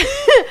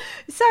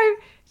 So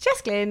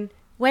Jess Glynn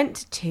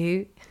went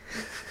to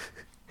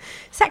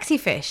Sexy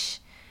Fish,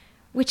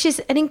 which is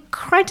an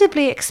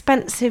incredibly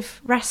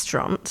expensive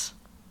restaurant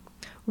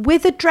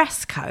with a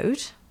dress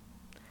code,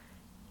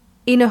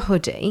 in a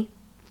hoodie.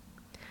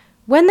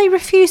 When they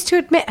refused to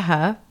admit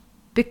her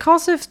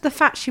because of the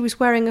fact she was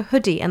wearing a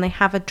hoodie and they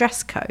have a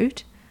dress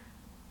code,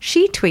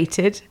 she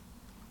tweeted,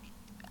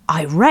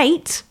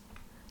 irate,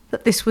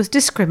 that this was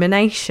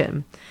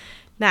discrimination.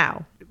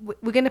 Now,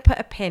 we're going to put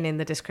a pin in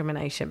the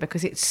discrimination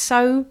because it's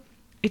so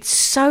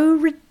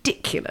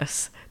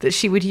ridiculous that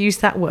she would use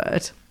that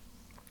word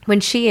when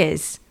she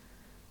is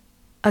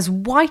as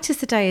white as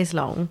the day is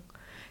long.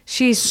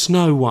 She's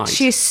Snow White.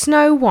 She is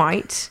Snow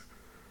White.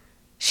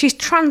 She's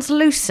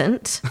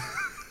translucent.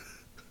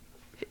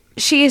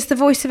 She is the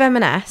voice of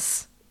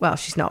M&S. Well,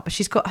 she's not, but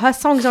she's got her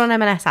songs on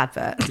an M&S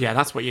advert. Yeah,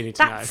 that's what you need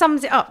to know. That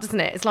sums it up, doesn't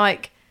it? It's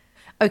like,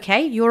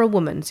 okay, you're a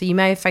woman, so you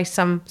may have faced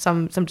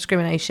some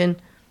discrimination.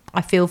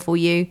 I feel for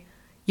you.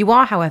 You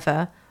are,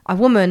 however, a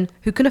woman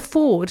who can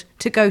afford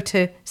to go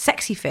to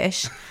Sexy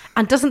Fish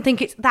and doesn't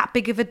think it's that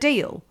big of a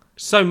deal.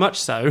 So much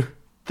so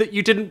that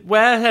you didn't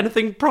wear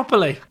anything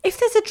properly. If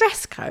there's a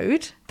dress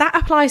code, that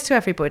applies to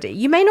everybody.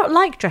 You may not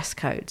like dress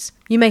codes.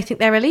 You may think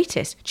they're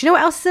elitist. Do you know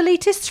what else is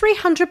elitist?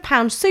 £300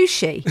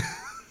 sushi.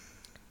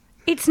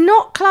 It's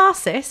not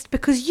classist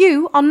because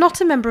you are not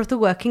a member of the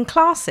working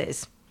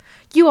classes.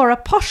 You are a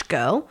posh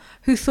girl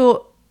who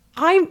thought,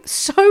 I'm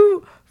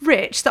so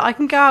rich that I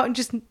can go out and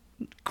just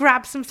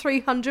grab some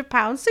 £300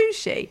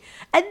 sushi.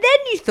 And then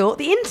you thought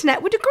the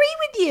internet would agree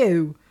with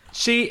you.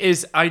 She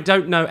is, I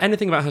don't know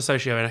anything about her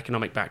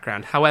socio-economic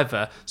background.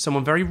 However,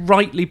 someone very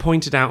rightly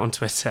pointed out on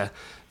Twitter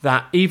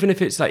that even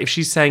if it's like, if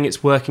she's saying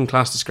it's working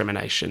class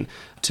discrimination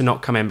to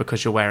not come in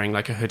because you're wearing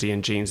like a hoodie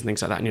and jeans and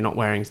things like that and you're not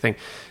wearing anything,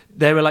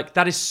 they were like,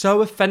 that is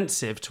so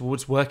offensive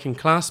towards working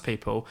class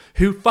people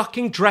who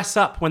fucking dress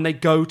up when they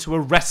go to a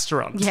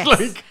restaurant. Yes.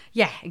 Like,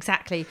 yeah,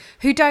 exactly.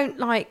 Who don't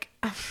like...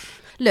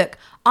 Look,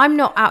 I'm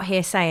not out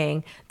here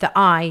saying that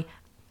I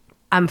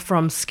am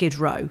from Skid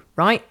Row,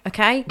 right?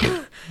 Okay?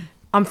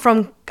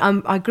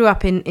 I grew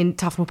up in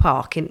Tufnell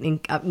Park in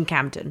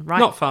Camden, right?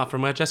 not far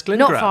from where Jess Glynn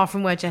grew Not up. far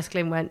from where Jess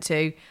Glynn went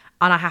to,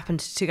 and I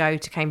happened to go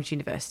to Cambridge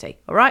University,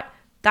 all right?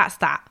 That's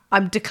that.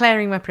 I'm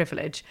declaring my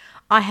privilege.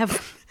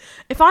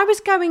 If I was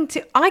going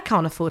to, I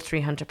can't afford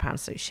 £300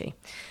 sushi.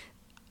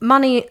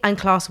 Money and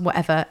class,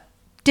 whatever,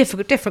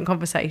 different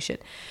conversation.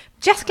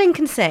 Jess Glynn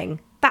can sing.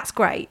 That's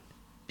great.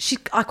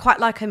 I quite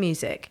like her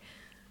music.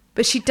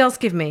 But she does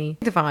give me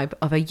the vibe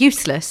of a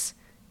useless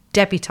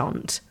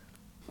debutante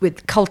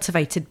with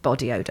cultivated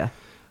body odour.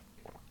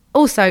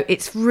 Also,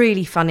 it's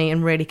really funny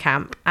and really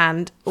camp,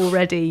 and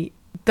already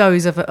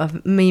those of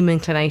meme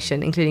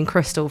inclination, including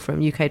Crystal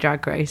from UK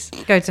Drag Race,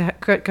 go to her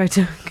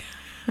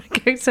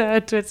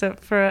Twitter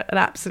for an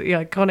absolutely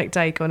iconic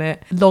take on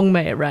it. Long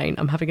may it rain.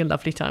 I'm having a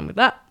lovely time with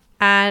that.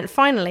 And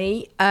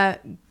finally,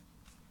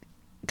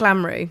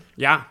 Glamru.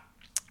 Yeah.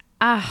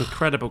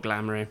 Incredible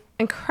Glamru.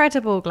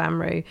 Incredible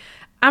Glamru.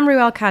 Amru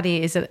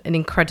Al-Kadi is an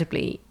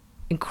incredibly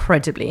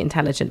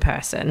intelligent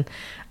person.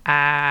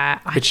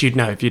 Which you'd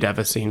know if you'd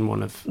ever seen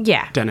one of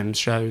Denim's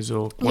shows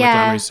or one of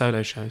Glamru's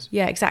solo shows.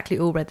 Yeah, exactly.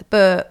 Or read the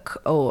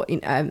book, or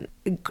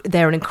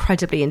they're an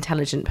incredibly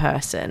intelligent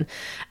person.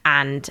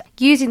 And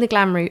using the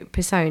Glamru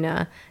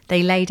persona,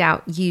 they laid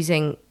out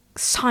using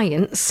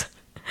science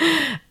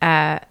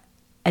a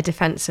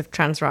defense of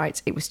trans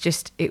rights. It was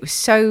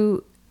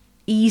so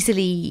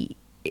easily...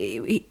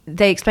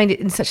 They explained it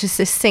in such a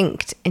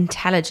succinct,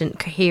 intelligent,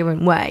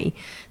 coherent way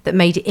that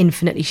made it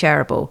infinitely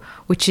shareable,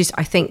 which is,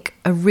 I think,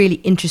 a really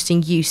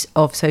interesting use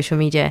of social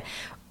media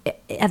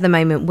at the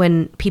moment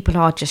when people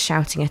are just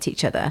shouting at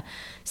each other.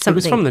 It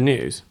was from the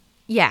news.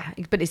 Yeah,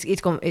 but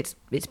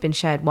it's been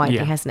shared widely,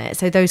 hasn't it?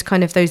 So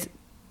those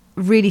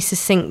really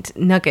succinct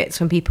nuggets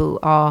when people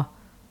are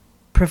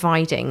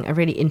providing a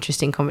really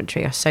interesting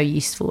commentary are so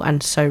useful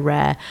and so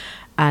rare,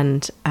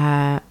 and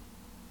I'm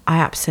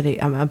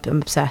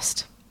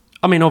obsessed.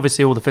 I mean,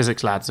 obviously, all the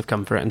physics lads have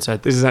come for it and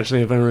said this is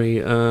actually a very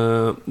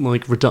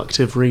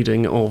reductive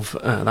reading of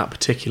that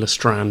particular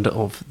strand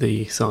of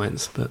the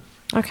science. But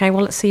okay,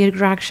 well, let's see your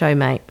drag show,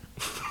 mate.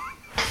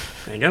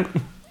 There you go.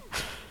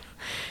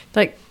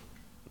 Like,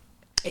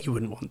 you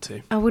wouldn't want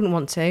to. I wouldn't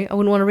want to. I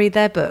wouldn't want to read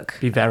their book.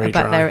 Be very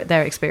about dry.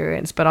 their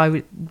experience, but I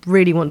would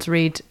really want to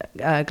read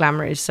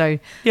Glamorous. So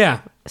yeah,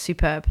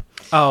 superb.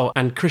 Oh,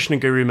 and Krishna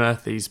Guru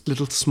Murthy's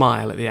little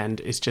smile at the end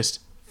is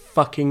just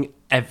fucking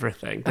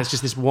everything. There's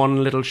just this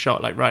one little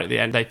shot, like right at the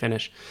end, they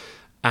finish,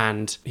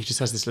 and he just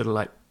has this little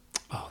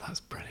oh, that's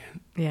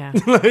brilliant. Yeah,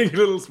 like a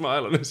little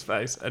smile on his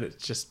face, and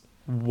it's just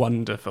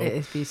wonderful. It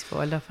is beautiful.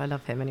 I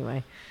love him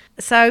anyway.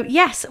 So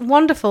yes,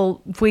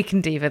 wonderful Week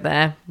in Diva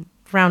there.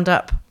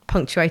 Roundup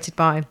punctuated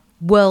by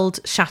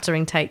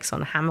world-shattering takes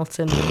on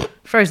Hamilton,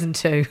 Frozen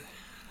 2,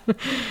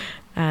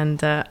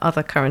 and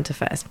other current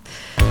affairs.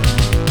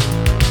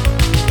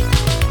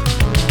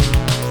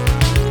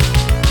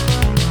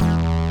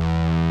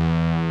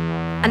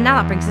 And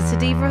now that brings us to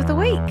Diva of the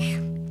Week.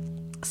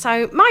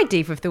 So my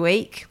Diva of the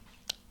Week,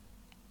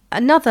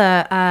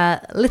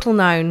 another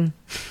little-known,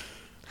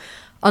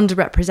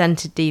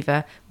 underrepresented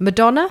diva,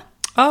 Madonna.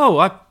 Oh,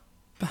 I've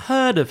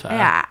heard of her.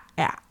 Yeah.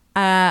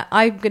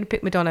 I'm going to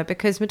pick Madonna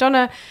because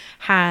Madonna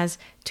has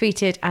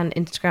tweeted and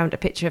Instagrammed a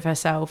picture of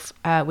herself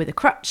with a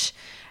crutch,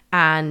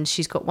 and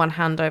she's got one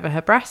hand over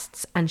her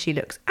breasts, and she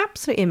looks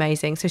absolutely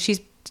amazing. So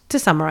to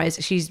summarise,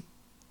 she's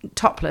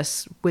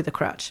topless with a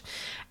crutch,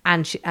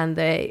 and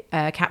the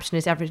caption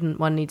is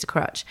 "Everyone needs a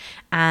crutch."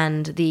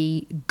 And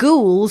the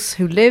ghouls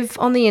who live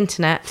on the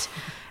internet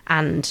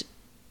and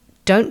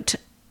don't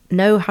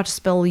know how to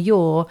spell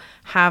 "your"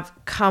 have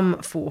come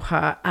for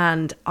her,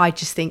 and I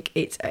just think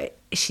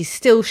she's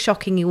still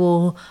shocking you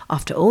all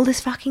after all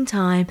this fucking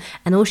time,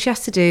 and all she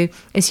has to do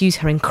is use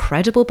her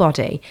incredible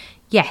body.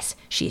 Yes,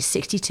 she is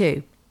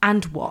 62,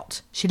 and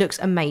what? She looks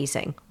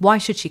amazing. Why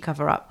should she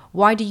cover up?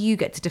 Why do you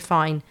get to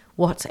define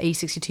what a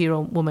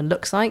 62-year-old woman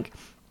looks like?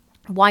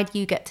 Why do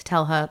you get to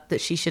tell her that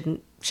she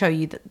shouldn't show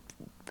you that?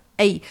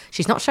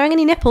 She's not showing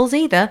any nipples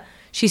either.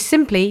 She's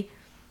simply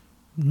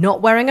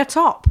not wearing a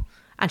top,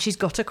 and she's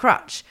got a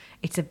crutch.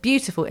 It's a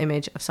beautiful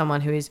image of someone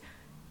who is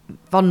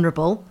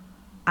vulnerable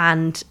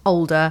and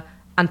older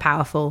and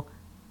powerful,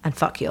 and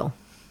fuck you all.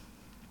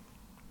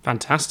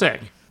 Fantastic.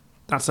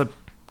 That's a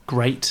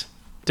great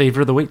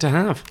Diva of the Week to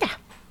have. Yeah.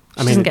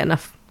 She doesn't get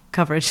enough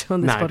coverage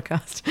on this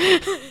podcast.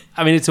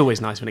 I mean, it's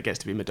always nice when it gets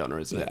to be Madonna,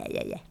 isn't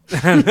it? Yeah.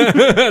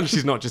 And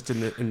she's not just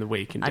in the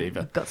week in Diva.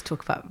 I've got to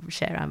talk about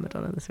Cher and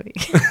Madonna this week.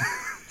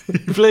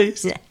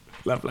 Please. Yeah.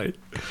 Lovely.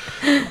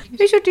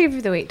 Who's your Diva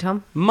of the Week,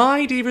 Tom?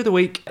 My Diva of the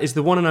Week is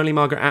the one and only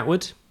Margaret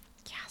Atwood.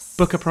 Yes.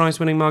 Booker Prize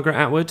winning Margaret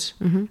Atwood.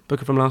 Mm-hmm.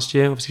 Booker from last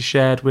year, obviously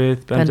shared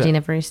with Bernardine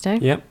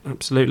Evaristo. Yep,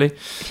 absolutely.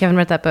 If you haven't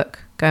read that book,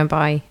 go and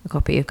buy a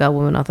copy of Girl,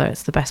 Woman, Other.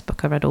 It's the best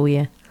book I've read all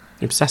year.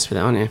 You're obsessed with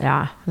it, aren't you?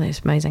 Yeah,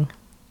 it's amazing.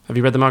 Have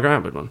you read the Margaret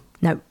Atwood one?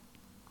 No.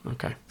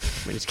 Okay.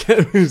 We need to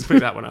pick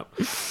that one up.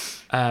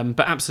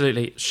 But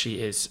absolutely, she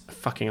is a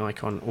fucking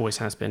icon, always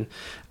has been.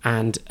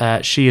 And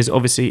she is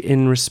obviously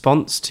in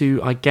response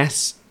to, I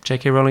guess,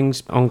 J.K.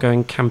 Rowling's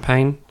ongoing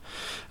campaign.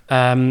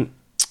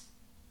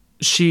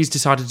 She's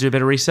decided to do a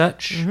bit of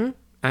research,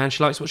 and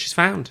she likes what she's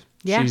found.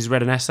 Yeah. She's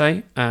read an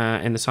essay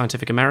in the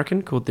Scientific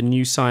American called The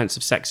New Science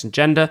of Sex and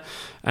Gender,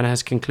 and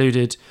has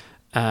concluded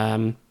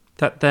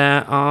that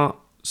there are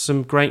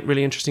some great,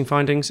 really interesting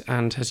findings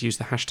and has used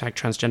the hashtag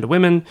transgender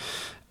women.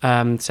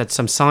 Said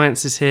some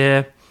science is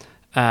here.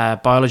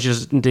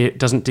 Biology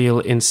doesn't deal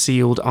in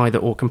sealed either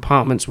or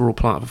compartments. We're all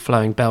part of a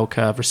flowing bell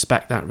curve.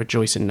 Respect that.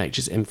 Rejoice in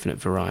nature's infinite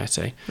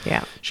variety.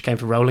 Yeah. She came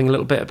for Rowling a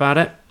little bit about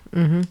it.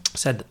 Mm-hmm.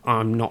 Said,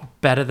 I'm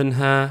not better than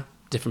her.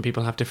 Different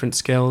people have different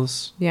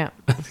skills. Yeah.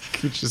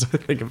 Which is, I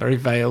think, a very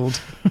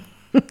veiled...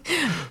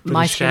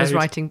 My skill is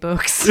writing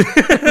books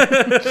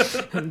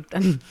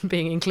and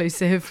being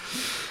inclusive.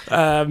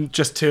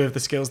 Just 2 of the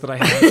skills that I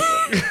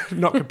have.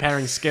 Not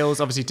comparing skills.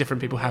 Obviously,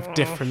 different people have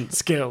different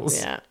skills.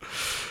 Yeah.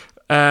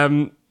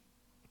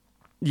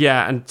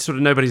 Yeah, and sort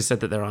of nobody said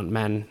that there aren't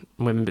men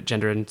and women, but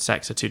gender and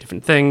sex are 2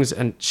 different things.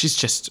 And she's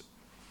just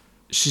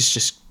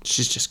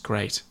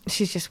great.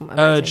 She's just amazing.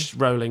 Urged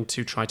Rowling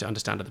to try to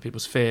understand other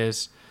people's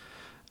fears.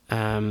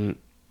 And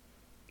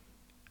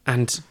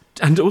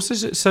also,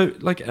 so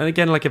like,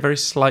 again, like a very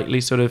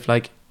slightly sort of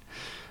like,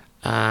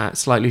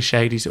 slightly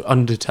shady sort of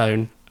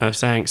undertone of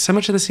saying, so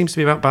much of this seems to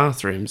be about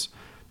bathrooms.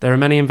 There are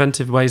many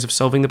inventive ways of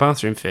solving the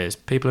bathroom fears.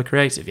 People are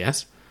creative,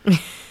 yes?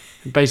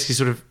 Basically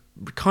sort of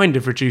kind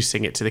of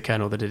reducing it to the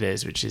kernel that it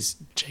is, which is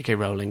J.K.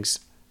 Rowling's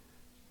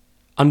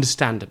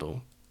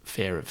understandable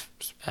fear of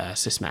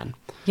cis men.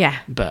 Yeah.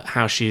 But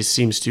how she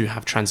seems to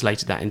have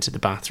translated that into the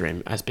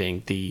bathroom as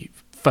being the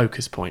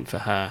focus point for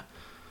her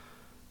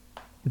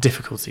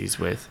difficulties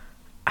with.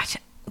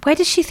 Where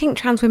does she think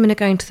trans women are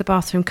going to the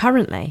bathroom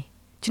currently?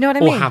 Do you know what I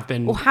mean?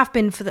 Or have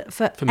been for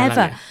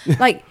millennia. ever.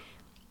 Like,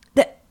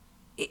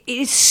 it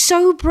is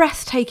so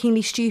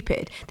breathtakingly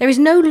stupid. There is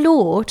no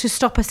law to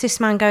stop a cis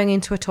man going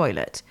into a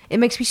toilet. It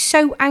makes me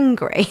so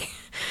angry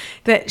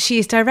that she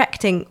is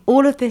directing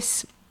all of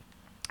this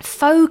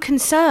faux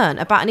concern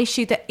about an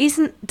issue that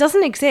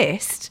doesn't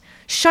exist.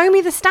 Show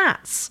me the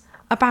stats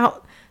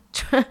about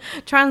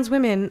trans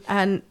women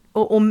and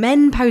or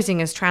men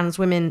posing as trans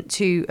women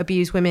to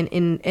abuse women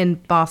in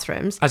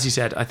bathrooms. As you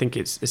said, I think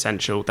it's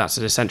essential. That's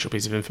an essential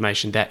piece of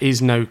information. There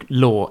is no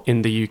law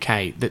in the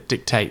UK that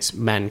dictates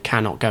men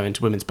cannot go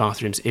into women's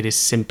bathrooms. It is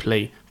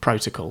simply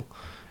protocol.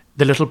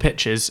 The little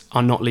pictures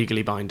are not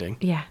legally binding.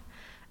 Yeah.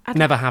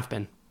 Never have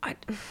been. I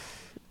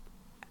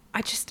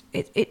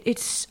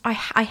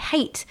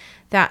hate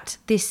that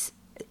this...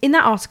 In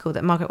that article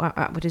that Margaret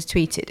Atwood has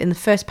tweeted, in the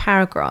first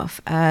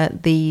paragraph,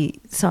 the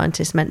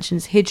scientist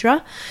mentions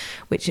Hijra,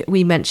 which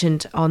we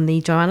mentioned on the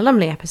Joanna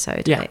Lumley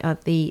episode,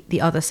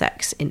 the other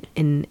sex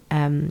in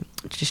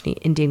traditionally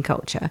Indian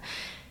culture.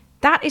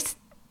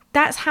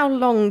 That's how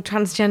long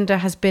transgender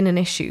has been an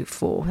issue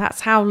for.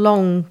 That's how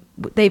long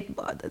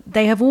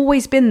they have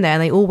always been there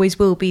and they always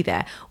will be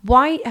there.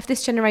 Why have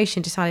this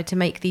generation decided to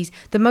make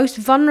the most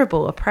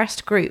vulnerable,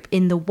 oppressed group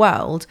in the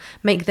world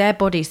make their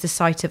bodies the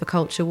site of a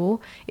culture war?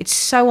 It's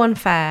so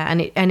unfair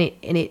and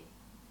it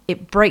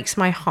breaks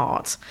my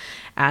heart.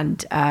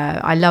 And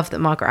I love that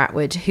Margaret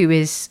Atwood, who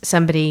is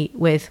somebody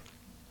with...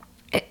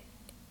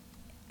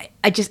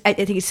 I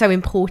think it's so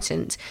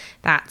important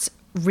that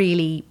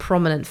really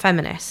prominent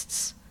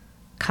feminists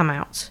come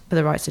out for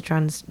the rights of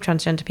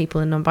transgender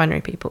people and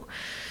non-binary people.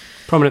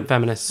 Prominent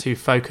feminists who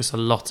focus a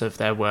lot of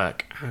their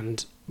work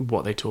and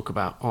what they talk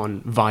about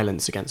on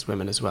violence against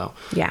women as well.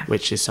 Yeah.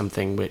 Which is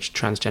something which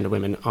transgender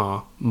women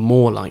are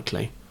more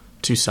likely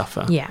to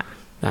suffer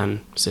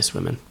than cis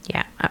women.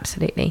 Yeah,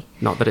 absolutely.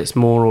 Not that it's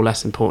more or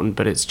less important,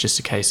 but it's just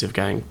a case of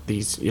going,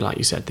 these, like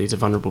you said, these are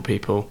vulnerable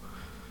people.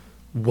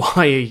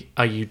 Why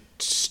are you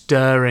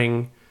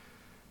stirring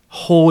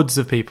hordes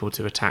of people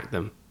to attack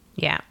them?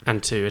 Yeah.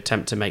 And to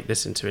attempt to make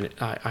this into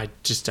I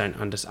just don't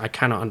understand. I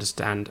cannot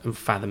understand and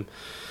fathom.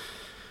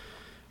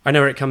 I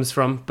know where it comes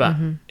from, but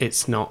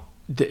it's not.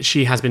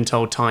 She has been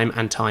told time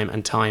and time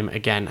and time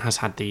again, has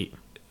had the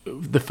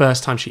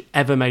first time she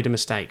ever made a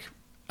mistake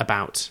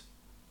about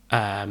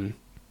her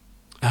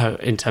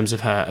in terms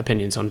of her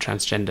opinions on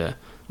transgender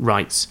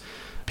rights.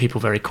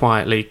 People very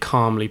quietly,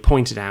 calmly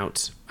pointed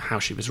out how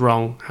she was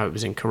wrong, how it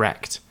was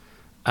incorrect,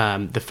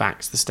 the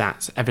facts, the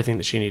stats, everything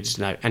that she needed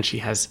to know, and she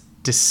has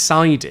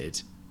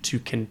decided to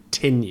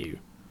continue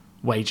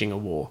waging a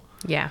war.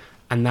 Yeah.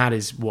 And that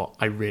is what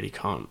I really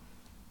can't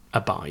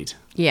abide.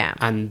 Yeah.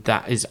 And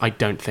that is, I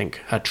don't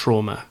think her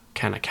trauma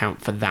can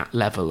account for that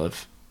level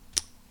of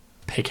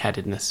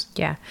pig-headedness.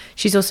 Yeah.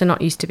 She's also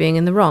not used to being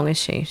in the wrong, is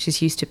she?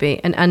 She's used to be...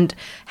 And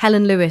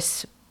Helen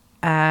Lewis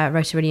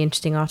wrote a really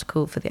interesting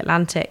article for The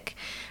Atlantic,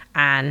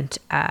 and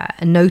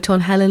a note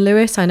on Helen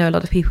Lewis. I know a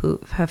lot of people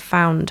have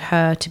found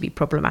her to be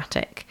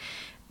problematic,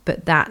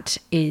 but that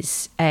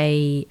is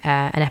an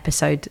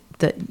episode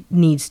that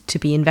needs to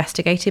be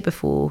investigated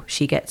before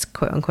she gets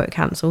quote-unquote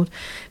cancelled,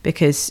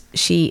 because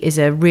she is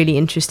a really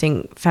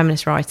interesting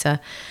feminist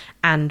writer,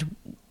 and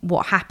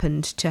what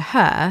happened to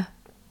her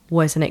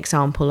was an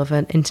example of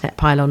an internet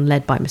pylon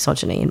led by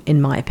misogyny,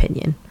 in my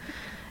opinion,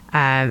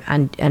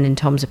 and in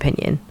Tom's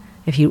opinion.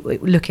 If you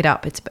look it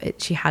up,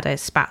 she had a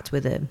spat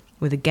with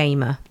a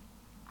gamer,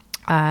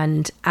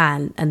 and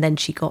then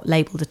she got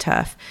labelled a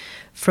TERF.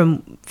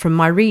 From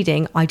my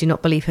reading, I do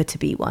not believe her to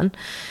be one.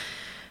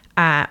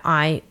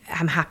 I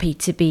am happy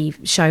to be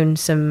shown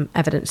some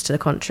evidence to the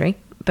contrary.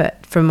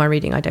 but from my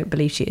reading, I don't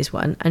believe she is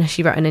one. And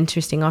she wrote an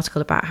interesting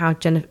article about how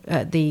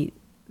the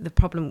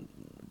problem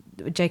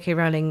with J.K.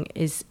 Rowling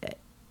is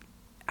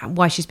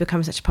why she's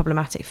become such a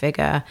problematic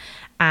figure,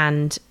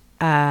 and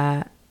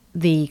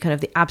the kind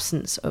of the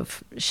absence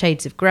of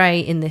shades of grey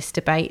in this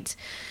debate.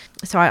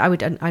 So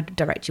I'd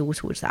direct you all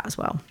towards that as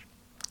well.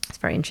 It's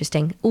very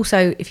interesting.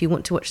 Also, if you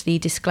want to watch the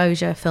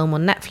Disclosure film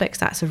on Netflix,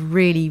 that's a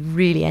really,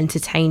 really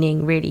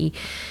entertaining, really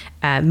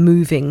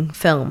moving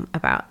film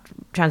about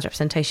trans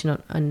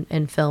representation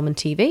in film and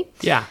TV.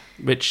 Yeah,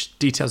 which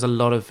details a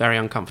lot of very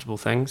uncomfortable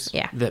things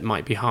Yeah. that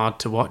might be hard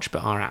to watch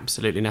but are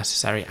absolutely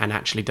necessary, and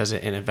actually does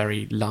it in a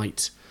very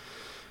light,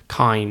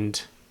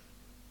 kind,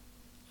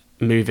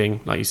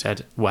 moving, like you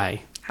said,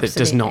 way that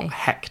does not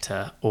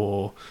hector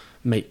or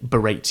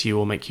berate you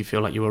or make you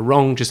feel like you were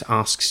wrong, just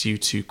asks you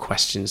to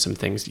question some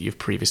things that you've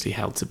previously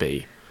held to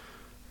be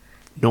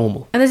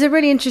normal. And there's a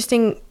really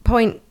interesting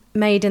point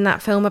made in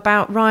that film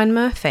about Ryan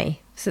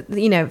Murphy. So,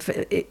 you know,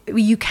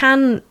 you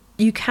can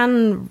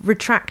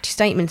retract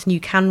statements and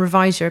you can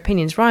revise your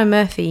opinions. Ryan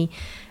Murphy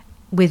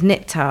with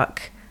Nip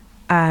Tuck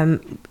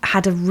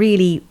had a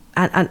really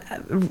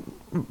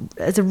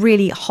it's a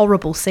really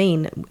horrible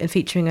scene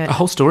featuring a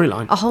whole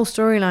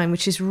storyline,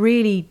 which is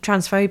really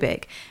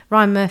transphobic.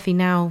 Ryan Murphy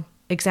now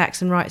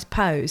execs and writes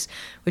Pose,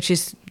 which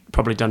is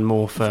probably done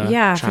more for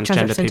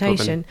transgender people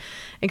than...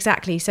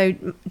 Exactly. So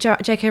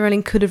J.K.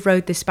 Rowling could have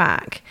rowed this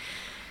back,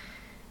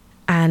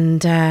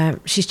 and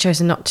she's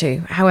chosen not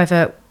to.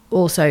 However,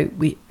 also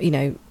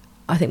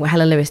I think what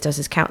Helen Lewis does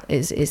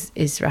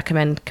is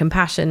recommend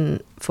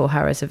compassion for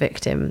her as a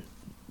victim,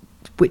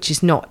 which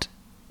is not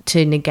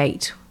to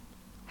negate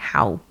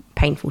how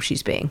painful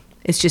she's being.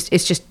 It's just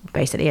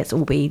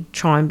basically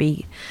try and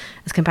be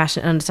as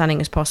compassionate and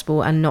understanding as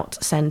possible, and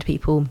not send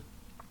people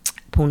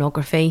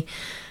pornography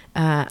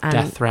and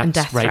death threats,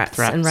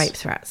 rape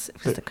threats,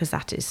 because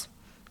that is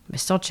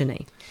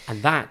misogyny,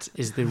 and that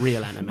is the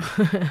real enemy.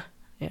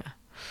 yeah.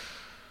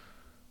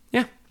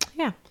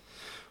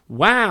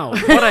 Wow,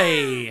 what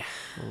a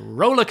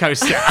roller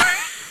coaster.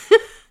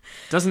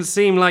 Doesn't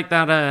seem like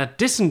that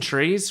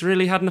dysentery's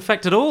really had an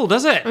effect at all,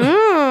 does it?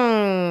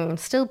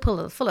 Still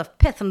full of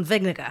pith and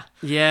vinegar.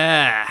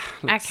 Yeah.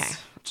 Okay.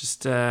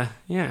 Just, doesn't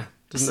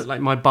look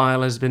like my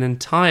bile has been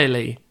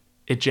entirely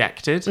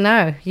ejected.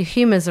 No, your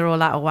humours are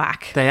all out of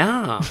whack. They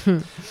are.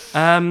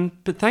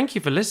 But thank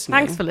you for listening.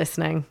 Thanks for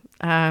listening.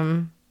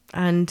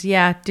 And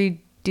yeah, do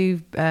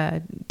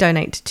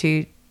donate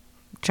to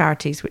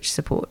charities which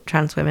support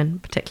trans women,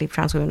 particularly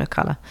trans women of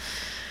colour.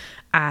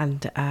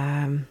 And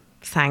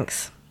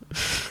thanks.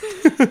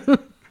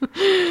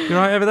 You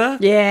right over there?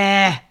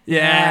 Yeah.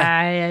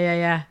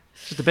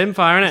 Just a bin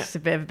fire, innit? It's a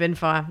bit of a bin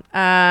fire.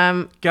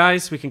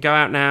 Guys, we can go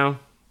out now.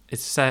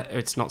 It's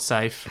not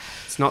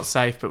safe. It's not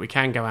safe, but we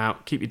can go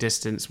out. Keep your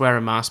distance. Wear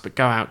a mask, but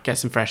go out. Get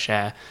some fresh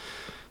air.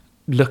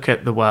 Look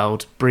at the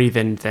world. Breathe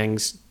in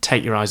things.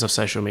 Take your eyes off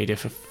social media,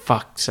 for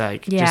fuck's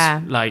sake.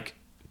 Yeah.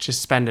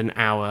 Just spend an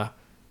hour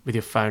with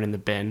your phone in the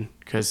bin,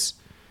 because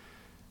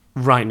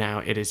right now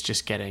it is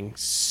just getting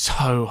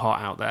so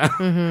hot out there.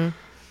 Mm-hmm.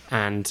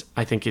 And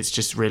I think it's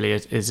just really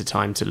is a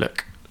time to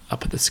look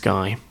up at the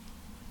sky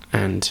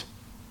and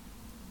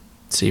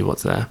see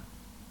what's there.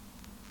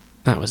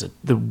 That was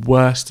the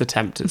worst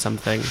attempt at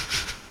something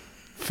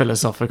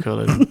philosophical,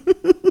 and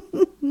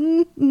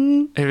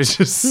it was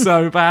just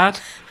so bad.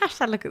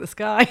 Hashtag look at the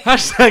sky.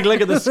 Hashtag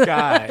look at the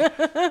sky.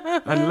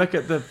 And look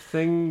at the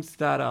things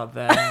that are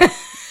there.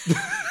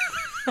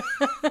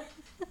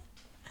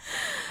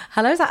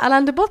 Hello, is that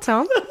Alain de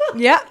Botton?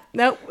 Yeah.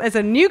 No, there's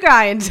a new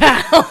guy in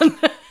town.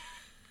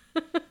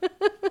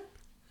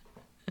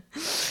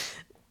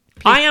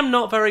 I am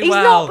not very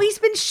well. He's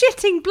been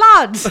shitting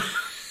blood.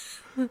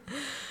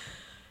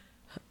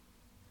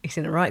 He's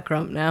in a right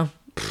grump now.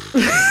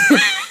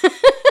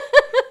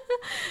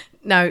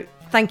 No,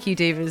 thank you,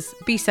 divas.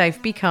 Be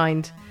safe, be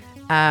kind.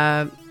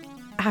 How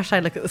should I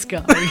look at the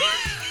sky?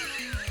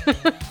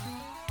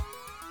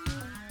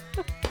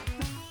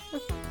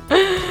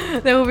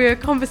 There will be a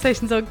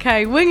Conversations on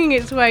K winging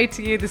its way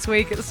to you this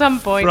week at some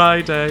point.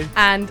 Friday.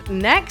 And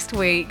next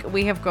week,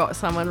 we have got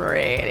someone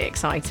really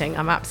exciting.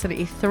 I'm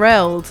absolutely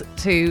thrilled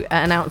to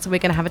announce that we're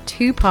going to have a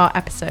 2-part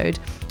episode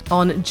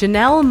on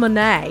Janelle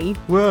Monáe.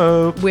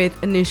 Whoa. With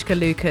Anushka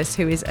Lucas,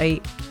 who is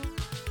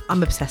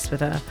I'm obsessed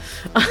with her.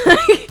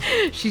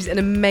 She's an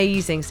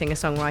amazing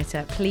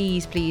singer-songwriter.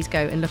 Please go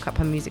and look up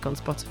her music on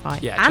Spotify.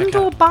 Yeah, and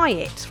or buy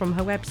it from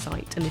her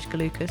website,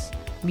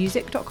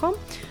 anushkalucasmusic.com.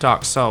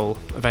 Dark Soul,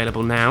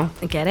 available now.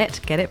 Get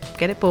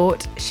it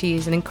bought. She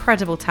is an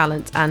incredible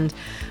talent and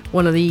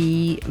one of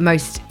the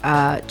most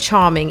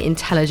charming,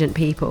 intelligent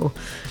people.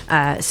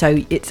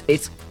 So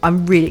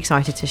I'm really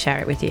excited to share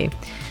it with you.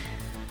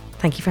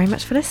 Thank you very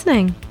much for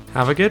listening.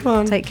 Have a good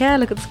one. Take care.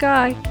 Look at the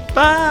sky.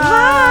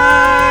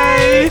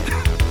 Bye.